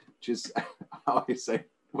 Which is how I say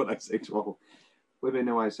what I say to all women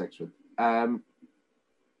who I have sex with. How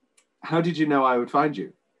did you know I would find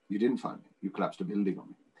you? You didn't find me. You collapsed a building on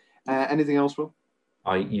me. Anything else, Will?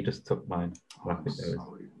 You just took mine.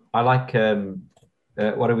 I like,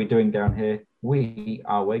 what are we doing down here? We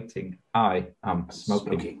are waiting. I am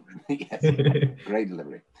smoking. Yes. Great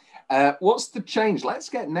delivery. What's the change? Let's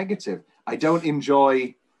get negative. I don't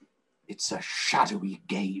enjoy, it's a shadowy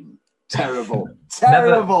game. Terrible.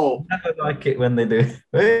 Terrible. Never like it when they do.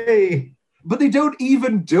 Hey. But they don't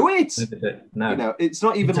even do it. No. You know, it's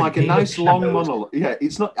not even like a nice long monologue. Yeah,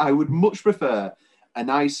 it's not. I would much prefer a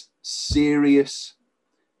nice, serious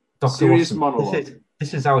monologue.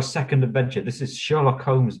 This is our second adventure. This is Sherlock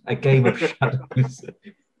Holmes, a game of shadows.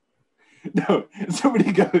 No,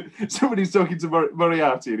 somebody's talking to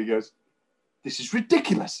Moriarty and he goes, "This is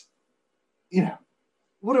ridiculous. You know,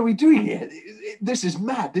 what are we doing here? This is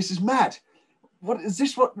mad. This is mad. what is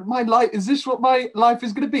this? What my life is? This what my life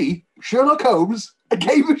is going to be? Sherlock Holmes, a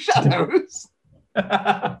Game of Shadows.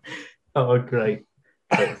 Oh, great!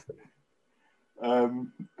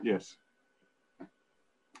 Yes.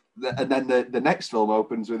 And then the next film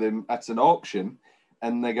opens with him at an auction,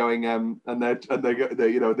 and they're going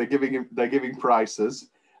they're giving prices,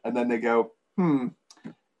 and then they go, we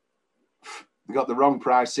got the wrong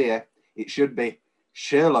price here. It should be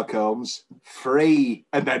Sherlock Holmes free,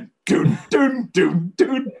 and then dun dun dun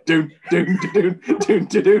dun dun dun dun dun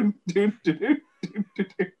dun dun dun.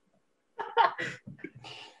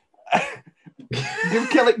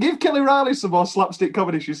 Give Kelly Riley some more slapstick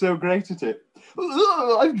comedy. She's so great at it.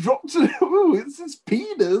 I've dropped it. It's his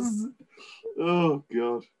penis. Oh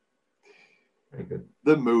God. Very good.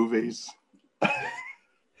 The movies.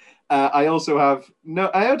 I also have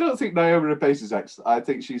I don't think Naomi Rapace is excellent. I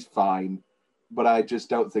think she's fine, but I just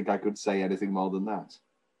don't think I could say anything more than that.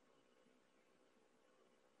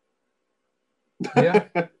 Yeah.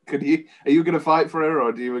 Are you going to fight for her,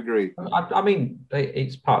 or do you agree? I mean,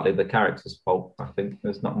 it's partly the character's fault. I think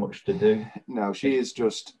there's not much to do. No, she is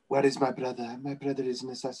just, where is my brother? My brother is an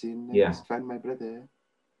assassin. I must find my brother.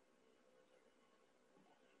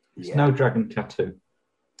 It's no dragon tattoo.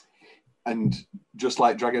 And just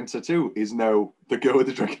like Dragon Tattoo is no The Girl with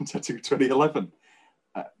the Dragon Tattoo 2011.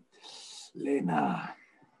 Lena.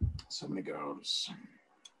 So many girls.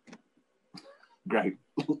 Great.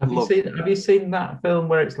 Have you seen that film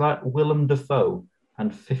where it's like Willem Dafoe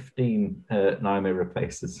and 15 Naomi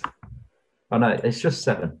Rapaces? Oh no, it's just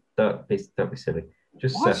 7. Don't be silly.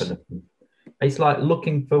 Just what? 7 of them. It's like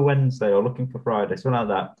Looking for Wednesday or Looking for Friday, something like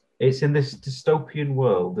that. It's in this dystopian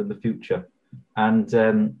world in the future,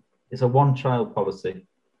 and it's a one-child policy.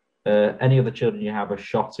 Any other children you have are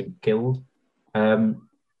shot and killed. And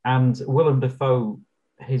Willem Dafoe,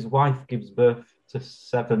 his wife gives birth to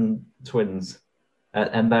 7 twins.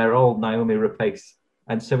 And they're all Naomi Rapace.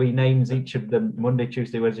 And so he names each of them Monday,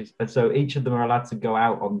 Tuesday, Wednesday. And so each of them are allowed to go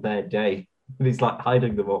out on their day. And he's like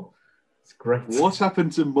hiding them all. It's great. What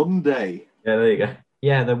happened to Monday? Yeah, there you go.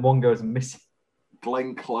 Yeah, then one goes missing.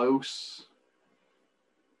 Glenn Close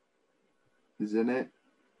is in it.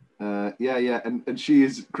 Yeah. And she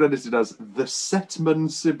is credited as the Setman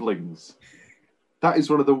siblings. That is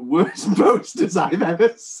one of the worst posters I've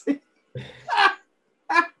ever seen.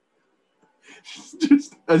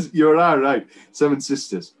 Just as you're right. 7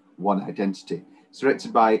 Sisters, One Identity. It's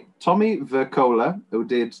directed by Tommy Vercola, who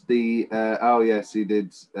did he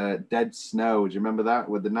did Dead Snow. Do you remember that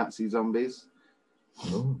with the Nazi zombies?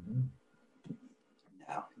 Oh.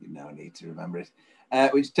 No, you no need to remember it.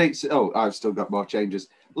 Which takes I've still got more changes.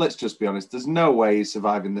 Let's just be honest. There's no way he's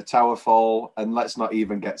surviving the tower fall, and let's not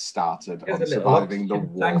even get started on surviving the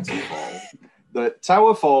waterfall. The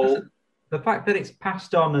tower fall. The fact that it's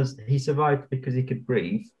passed on as he survived because he could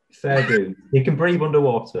breathe, fair dude. He can breathe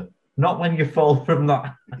underwater, not when you fall from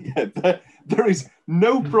that. Yeah, there is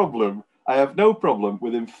no problem. I have no problem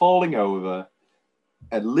with him falling over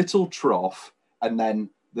a little trough, and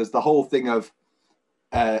then there's the whole thing of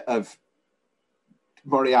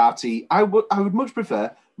Moriarty. I would much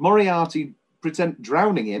prefer Moriarty pretend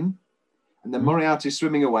drowning him, and then Moriarty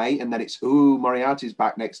swimming away, and then it's Moriarty's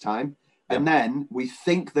back next time. And then we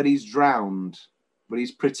think that he's drowned, but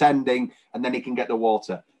he's pretending, and then he can get the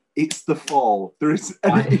water. It's the fall.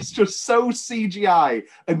 It's just so CGI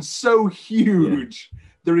and so huge. Yeah.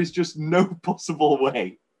 There is just no possible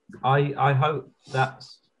way. I hope that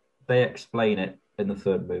they explain it in the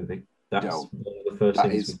 3rd movie. That's the first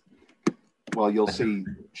thing. Is, well, you'll see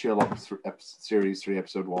Sherlock Series 3,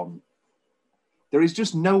 Episode 1. There is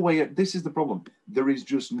just no way. This is the problem. There is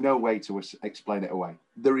just no way to explain it away.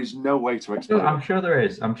 There is no way to explain it. I'm sure there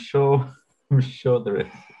is. I'm sure there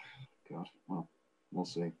is. God, well, we'll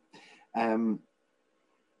see. And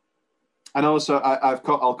also,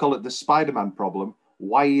 I'll call it the Spider-Man problem.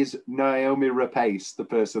 Why is Naomi Rapace the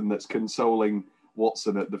person that's consoling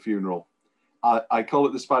Watson at the funeral? I call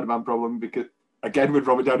it the Spider-Man problem because, again, with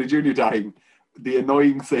Robert Downey Jr. dying, the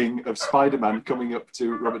annoying thing of Spider-Man coming up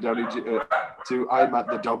to Robert Downey to Iron Man,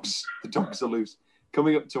 the dogs are loose,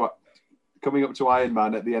 coming up to Iron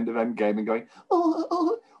Man at the end of Endgame and going,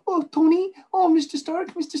 oh Tony, Mr.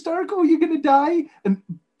 Stark, you're gonna die, and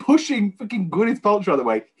pushing fucking Gwyneth Paltrow out of the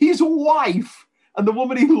way, his wife and the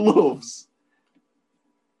woman he loves.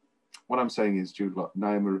 What I'm saying is, Jude Law,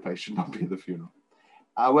 Naomi Rapace should not be at the funeral.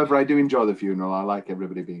 However, I do enjoy the funeral. I like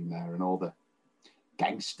everybody being there and all the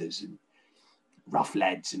gangsters and rough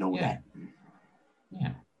lads and all that.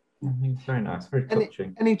 Yeah. It's very nice, very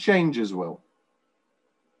touching. Any changes, Will?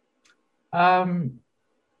 No,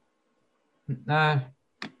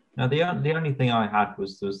 the only thing I had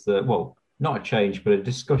was the not a change, but a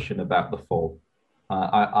discussion about the fall.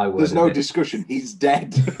 I There's no discussion. He's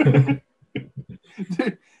dead.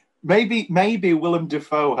 maybe Willem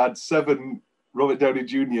Dafoe had 7 Robert Downey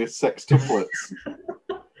Jr. sextuplets.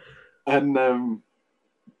 And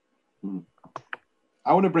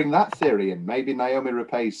I want to bring that theory in. Maybe Naomi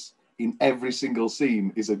Rapace in every single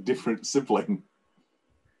scene is a different sibling.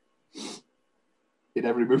 In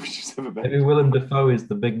every movie she's ever made. Maybe Willem Dafoe is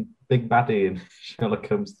the big baddie in Sherlock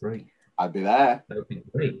Holmes 3. I'd be there. That would be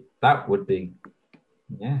great. That would be,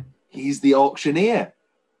 yeah. He's the auctioneer.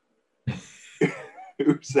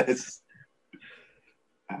 Who says...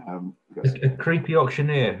 a creepy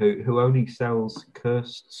auctioneer who only sells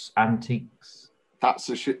cursed antiques.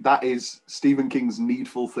 That is Stephen King's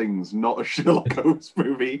Needful Things, not a Sherlock Holmes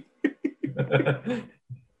movie.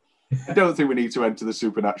 I don't think we need to enter the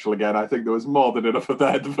supernatural again. I think there was more than enough of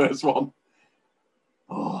that in the first one.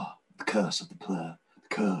 Oh, the curse of the blur. The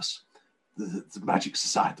curse. The magic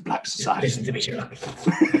society, the black society. Listen to me, Sherlock.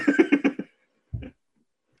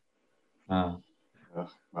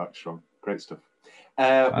 Mark Strong. Great stuff.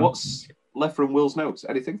 What's left from Will's notes?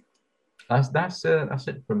 Anything? That's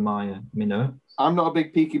it from my notes. I'm not a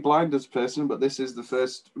big Peaky Blinders person, but this is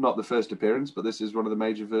not the first appearance, but this is one of the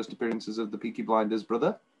major first appearances of the Peaky Blinders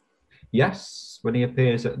brother. Yes, when he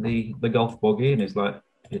appears at the golf buggy and is like,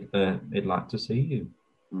 he'd like to see you.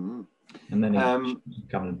 Mm-hmm. And then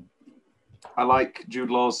coming. I like Jude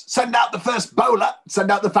Law's send out the first bowler,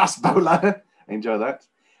 send out the fast bowler. I enjoy that.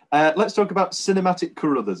 Let's talk about cinematic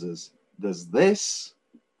Carruthers. There's this.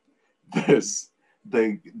 There's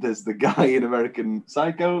the guy in American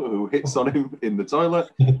Psycho who hits on him in the toilet,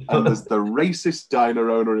 and there's the racist diner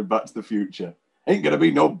owner in Back to the Future. Ain't gonna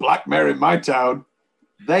be no black mare in my town.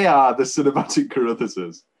 They are the cinematic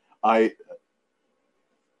Carruthers. I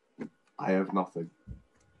have nothing.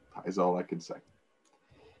 That is all I can say.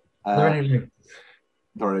 There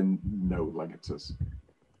are no legators.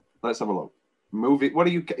 Let's have a look. Movie. What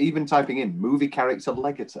are you even typing in? Movie character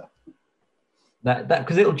legator. That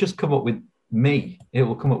because it'll just come up with me. It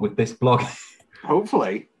will come up with this blog.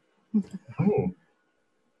 Hopefully. Oh.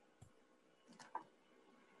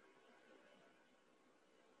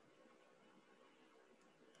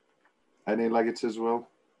 Any legators, Will?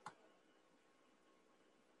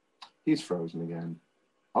 He's frozen again.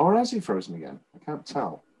 Or has he frozen again? I can't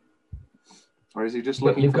tell. Or is he just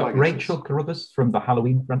looking You've for got legators? Rachel Carruthers from the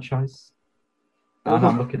Halloween franchise. And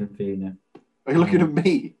I'm looking for you now. Are you looking at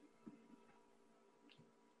me?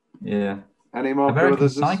 Yeah. Any more American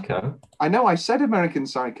Carruthers? Psycho? I know, I said American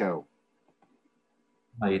Psycho.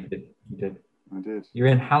 No, you did. You did. I did. You're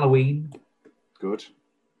in Halloween. Good.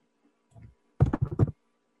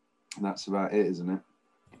 And that's about it, isn't it?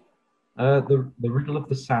 The Riddle of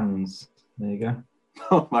the Sands. There you go.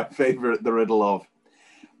 Oh, my favourite, the Riddle of.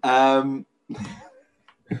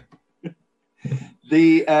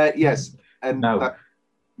 Yes. And no.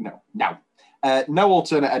 No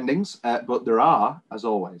alternate endings, but there are, as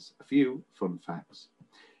always, a few fun facts.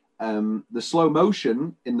 The slow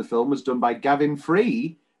motion in the film was done by Gavin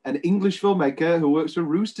Free, an English filmmaker who works for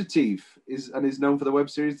Rooster Teeth and is known for the web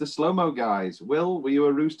series The Slow-Mo Guys. Will, were you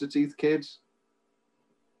a Rooster Teeth kid?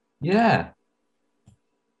 Yeah.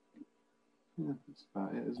 That's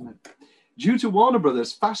about it, isn't it? Due to Warner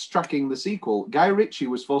Brothers fast-tracking the sequel, Guy Ritchie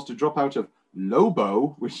was forced to drop out of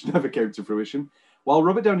Lobo, which never came to fruition, while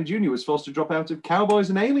Robert Downey Jr. was forced to drop out of Cowboys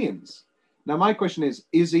and Aliens. Now, my question is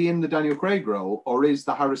he in the Daniel Craig role, or is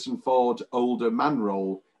the Harrison Ford older man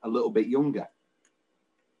role a little bit younger?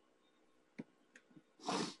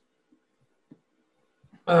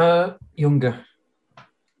 Younger.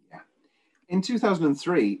 Yeah. In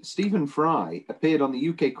 2003, Stephen Fry appeared on the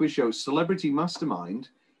UK quiz show Celebrity Mastermind.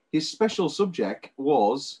 His special subject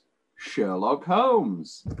was Sherlock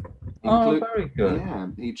Holmes. Very good. Yeah,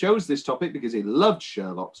 he chose this topic because he loved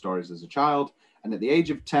Sherlock stories as a child, and at the age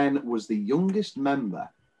of 10 was the youngest member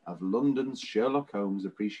of London's Sherlock Holmes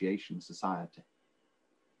Appreciation Society.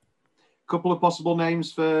 A couple of possible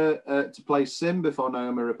names for to play Sim before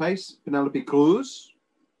Naomi Rapace: Penelope Cruz,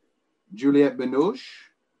 Juliette Binoche,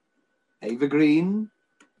 Ava Green,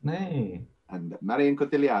 and Marion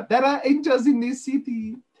Cotillard. There are angels in this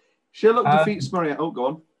city. Sherlock defeats Maria. Oh, go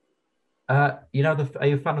on. Are you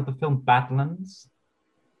a fan of the film Badlands?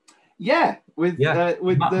 Yeah, with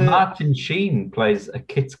Martin Sheen plays a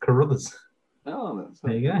Kit Carruthers. Oh, that's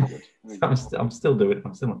there you go. I'm still doing it.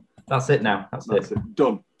 That's it now. That's it.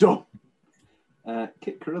 Done.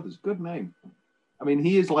 Kit Carruthers, good name. I mean,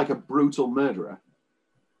 he is like a brutal murderer.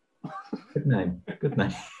 Good name. Good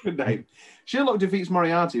name. Sherlock defeats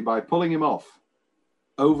Moriarty by pulling him off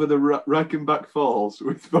over the Reichenbach Falls,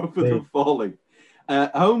 with both of them falling.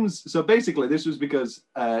 Holmes. So basically, this was because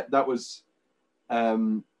that was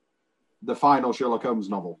the final Sherlock Holmes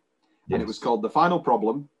novel, and it was called The Final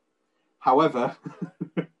Problem. However,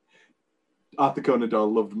 Arthur Conan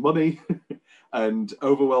Doyle loved money and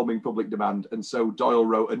overwhelming public demand, and so Doyle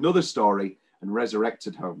wrote another story and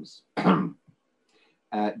resurrected Holmes.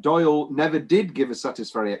 Doyle never did give a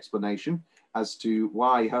satisfactory explanation as to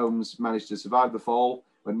why Holmes managed to survive the fall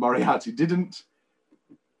when Moriarty didn't.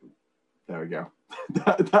 There we go.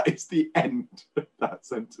 That is the end of that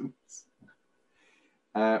sentence.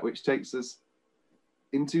 Which takes us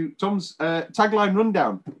into Tom's tagline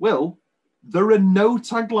rundown. Will, there are no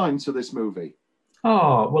taglines for this movie.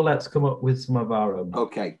 Oh, well, let's come up with some of our own.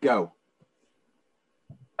 Okay, go.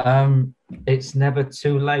 It's never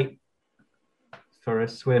too late for a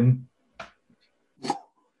swim.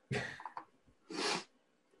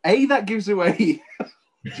 That gives away.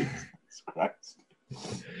 Jesus Christ.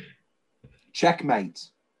 Checkmate.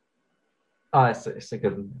 It's a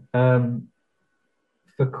good one.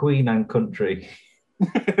 For Queen and Country.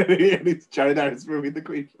 It's Charlie Darius moving the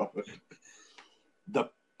Queen forward. The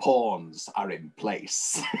pawns are in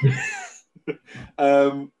place.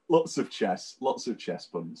 Lots of chess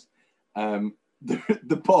puns.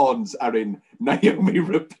 The pawns are in Naomi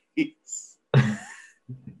Repeats.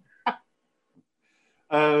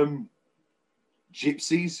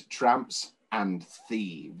 Gypsies, tramps, and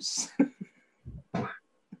thieves.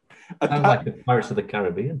 Sounds like the Pirates of the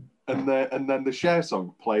Caribbean. And then the Cher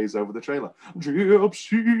song plays over the trailer.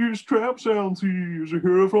 Gypsies, tramps, and thieves are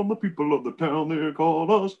here from the people of the town they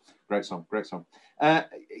call us. Great song. Yeah,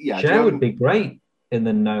 Cher would be great in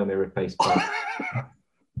the Naomi Rapace part.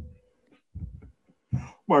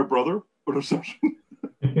 My brother, a recession.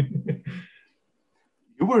 You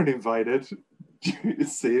weren't invited. You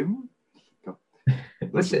see him?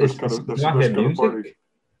 That's kind of party.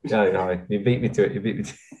 Yeah, you beat me to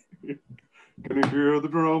it. Can you hear the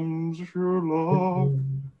drums, Sherlock?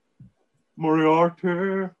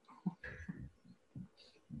 Moriarty.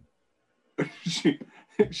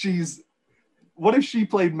 She's. What if she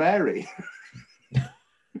played Mary?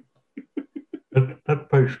 That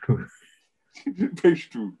page 2. Page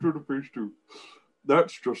 2. Turn to page 2.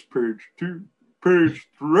 That's just page 2. Page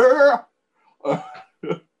 3.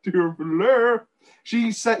 Dear Blair.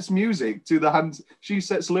 She sets music to the hands. She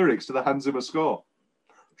sets lyrics to the Hans Zimmer score.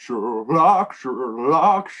 Sherlock,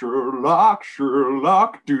 Sherlock, Sherlock,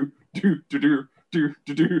 Sherlock, do, and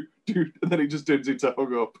then he just turns into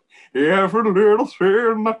hung up. Every little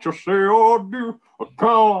thing that you say or do,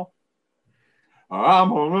 come, I'm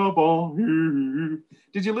hung up on you.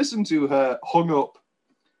 Did you listen to her hung up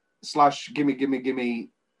 / gimme, gimme, gimme,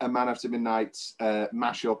 A Man After Midnight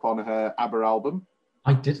mashup on her ABBA album?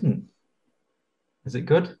 I didn't. Is it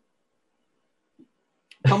good?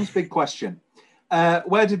 Tom's big question.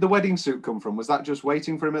 Where did the wedding suit come from? Was that just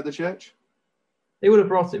waiting for him at the church? He would have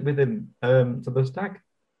brought it with him to the stag.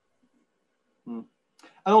 And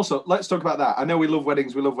also, let's talk about that. I know we love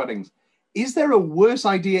weddings. Is there a worse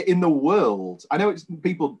idea in the world? I know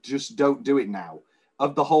people just don't do it now,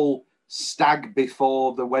 of the whole stag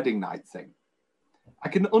before the wedding night thing. I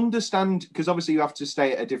can understand, because obviously you have to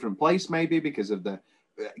stay at a different place maybe because of the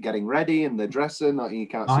getting ready and the dressing, or you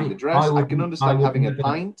can't see the dress. I can understand having a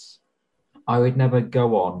pint. I would never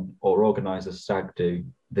go on or organise a stag do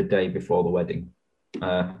the day before the wedding.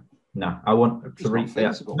 No, I want to reach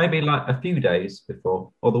maybe like a few days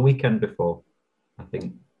before or the weekend before, I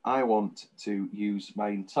think. I want to use my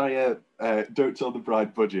entire Don't Tell the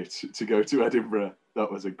Bride budget to go to Edinburgh.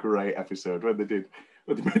 That was a great episode when they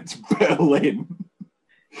went to Berlin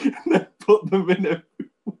and they put them in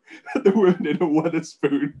the women in a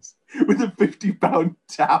Wetherspoons with a £50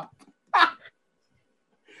 tap.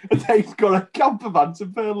 And they've got a camper van to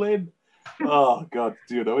Berlin. Oh, God.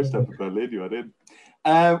 Do you know which type of Berlin you are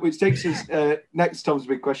in? Which takes us next, Tom's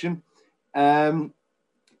big question.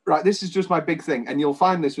 Right, this is just my big thing. And you'll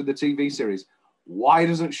find this with the TV series. Why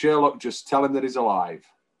doesn't Sherlock just tell him that he's alive?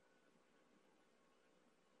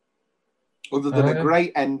 Other than a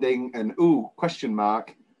great ending and, question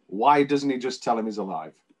mark, why doesn't he just tell him he's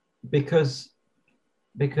alive? Because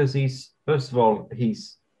he's, first of all,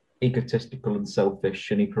 he's egotistical and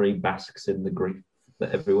selfish, and he probably basks in the grief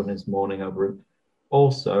that everyone is mourning over him.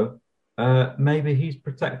 Also, maybe he's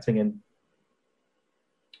protecting him.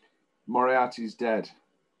 Moriarty's dead.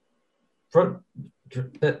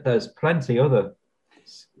 There's plenty other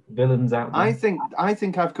villains out there. I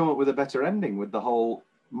think I've come up with a better ending with the whole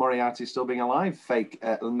Moriarty still being alive fake,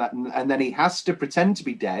 and then he has to pretend to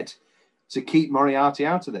be dead to keep Moriarty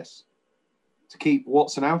out of this, to keep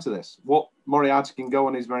Watson out of this. Moriarty can go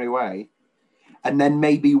on his merry way, and then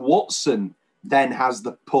maybe Watson then has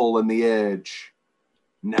the pull and the urge.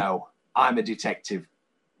 No, I'm a detective.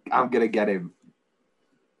 I'm going to get him.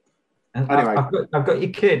 And anyway. I've got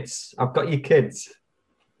your kids. I've got your kids.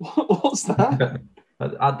 What's that?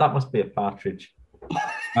 That must be a partridge.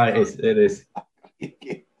 It is.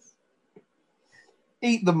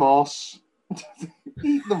 Eat the moss.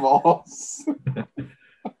 Eat the moss.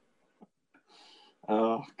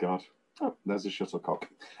 Oh, God. Oh, there's a shuttlecock.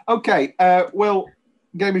 Okay, well,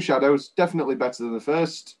 Game of Shadows, definitely better than the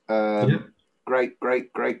first. Great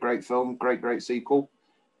film. Great sequel.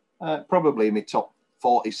 Probably in my top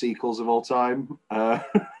 40 sequels of all time. No,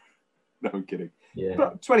 I'm kidding. Yeah.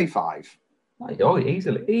 But 25. Oh,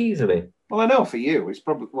 easily. Well, I know for you, it's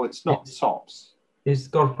probably, well, it's not tops. Is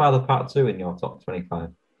Godfather Part 2 in your top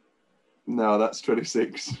 25? No, that's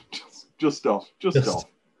 26. Just off. Just off.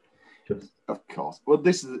 Of course. Well,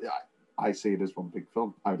 this is, I see it as one big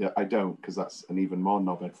film. I don't, because that's an even more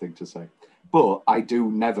knobhead thing to say. But I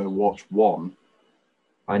do never watch one.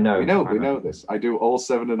 I know. We know this. I do all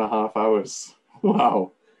 7.5 hours.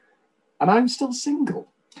 Wow. And I'm still single.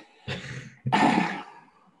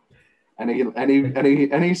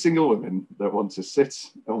 Any single women that want to sit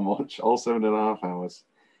and watch all 7.5 hours,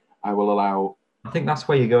 I will allow. I think that's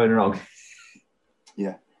where you're going wrong.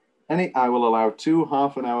 Yeah. I will allow 2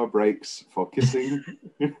 half-an-hour breaks for kissing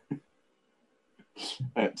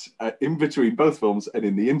in between both films and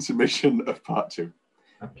in the intermission of part 2.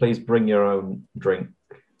 Please bring your own drink.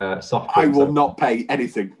 Soft drinks. I will not pay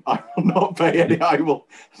anything. I will not pay any. I will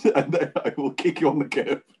kick you on the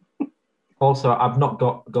curb. Also, I've not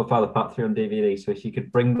got Godfather Part 3 on DVD, so if you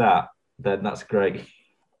could bring that, then that's great.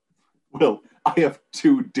 Well, I have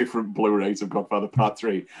 2 different Blu-rays of Godfather Part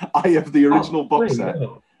 3. I have the original box set,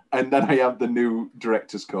 and then I have the new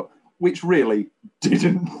director's cut, which really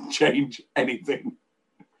didn't change anything.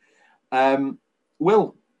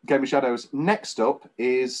 Will, Game of Shadows. Next up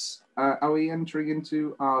is, are we entering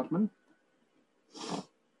into Aardman?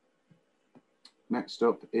 Next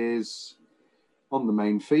up is, on the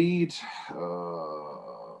main feed,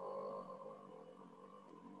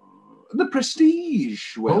 The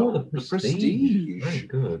Prestige. Will. The Prestige. Very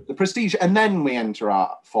good. The Prestige, and then we enter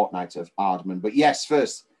our fortnight of Aardman. But yes,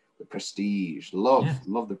 first, The Prestige. Love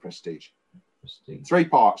The Prestige. 3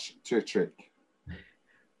 parts to a trick.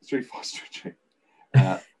 3 parts to a trick.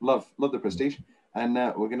 Love The Prestige. And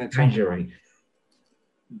we're going to Tangerine.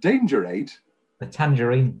 Dangerade? The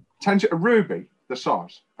tangerine. A ruby, the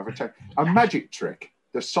size of a magic trick,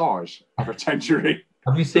 the size of a tangerine.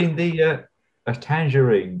 Have you seen a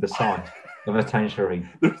tangerine, the size of a tangerine?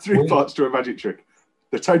 There are 3 parts to a magic trick.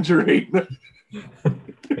 The tangerine.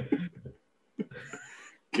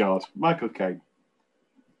 God, Michael Caine.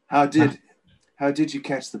 How did you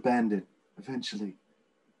catch the bandit eventually?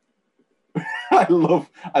 I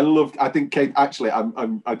think Caine, actually,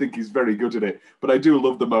 I think he's very good at it, but I do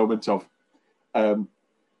love the moment of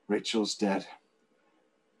Rachel's dead.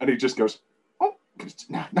 And he just goes, oh,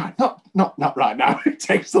 no, not right now. He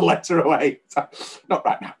takes the letter away. Not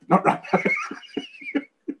right now.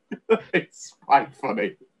 It's quite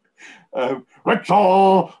funny.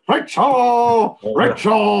 Rachel!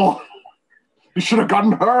 You should have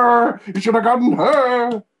gotten her.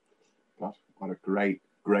 God, what a great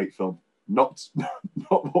film. Not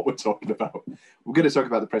what we're talking about. We're going to talk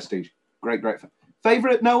about The Prestige. Great film.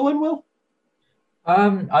 Favorite Nolan, Will?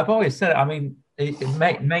 I've always said it. I mean,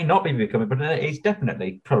 it may not be becoming, but it's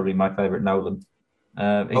definitely probably my favorite Nolan.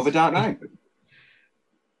 Over Dark Knight?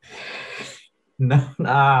 No,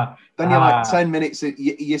 nah. Then you're like 10 minutes.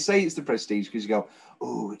 You say it's The Prestige because you go,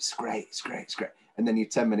 oh, it's great. And then you're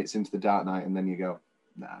 10 minutes into The Dark Knight, and then you go,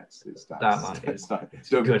 nah, it's Dark Knight. It's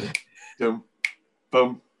good. Dum,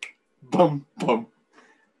 bum, bum, bum.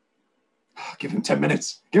 Give him 10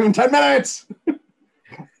 minutes.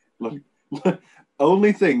 Look,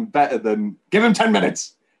 only thing better than give him 10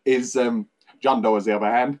 minutes is John Doe has the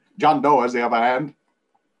upper hand.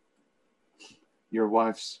 Your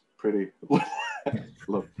wife's pretty.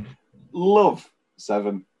 Love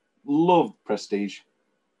Seven. Love Prestige.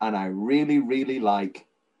 And I really, really like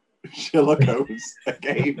Sherlock Holmes, A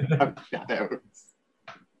Game of Shadows.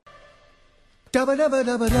 Dabba dabba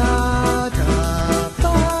dabba da da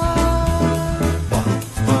ba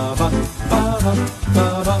ba ba ba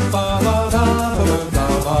ba ba ba ba ba ba ba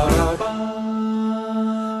ba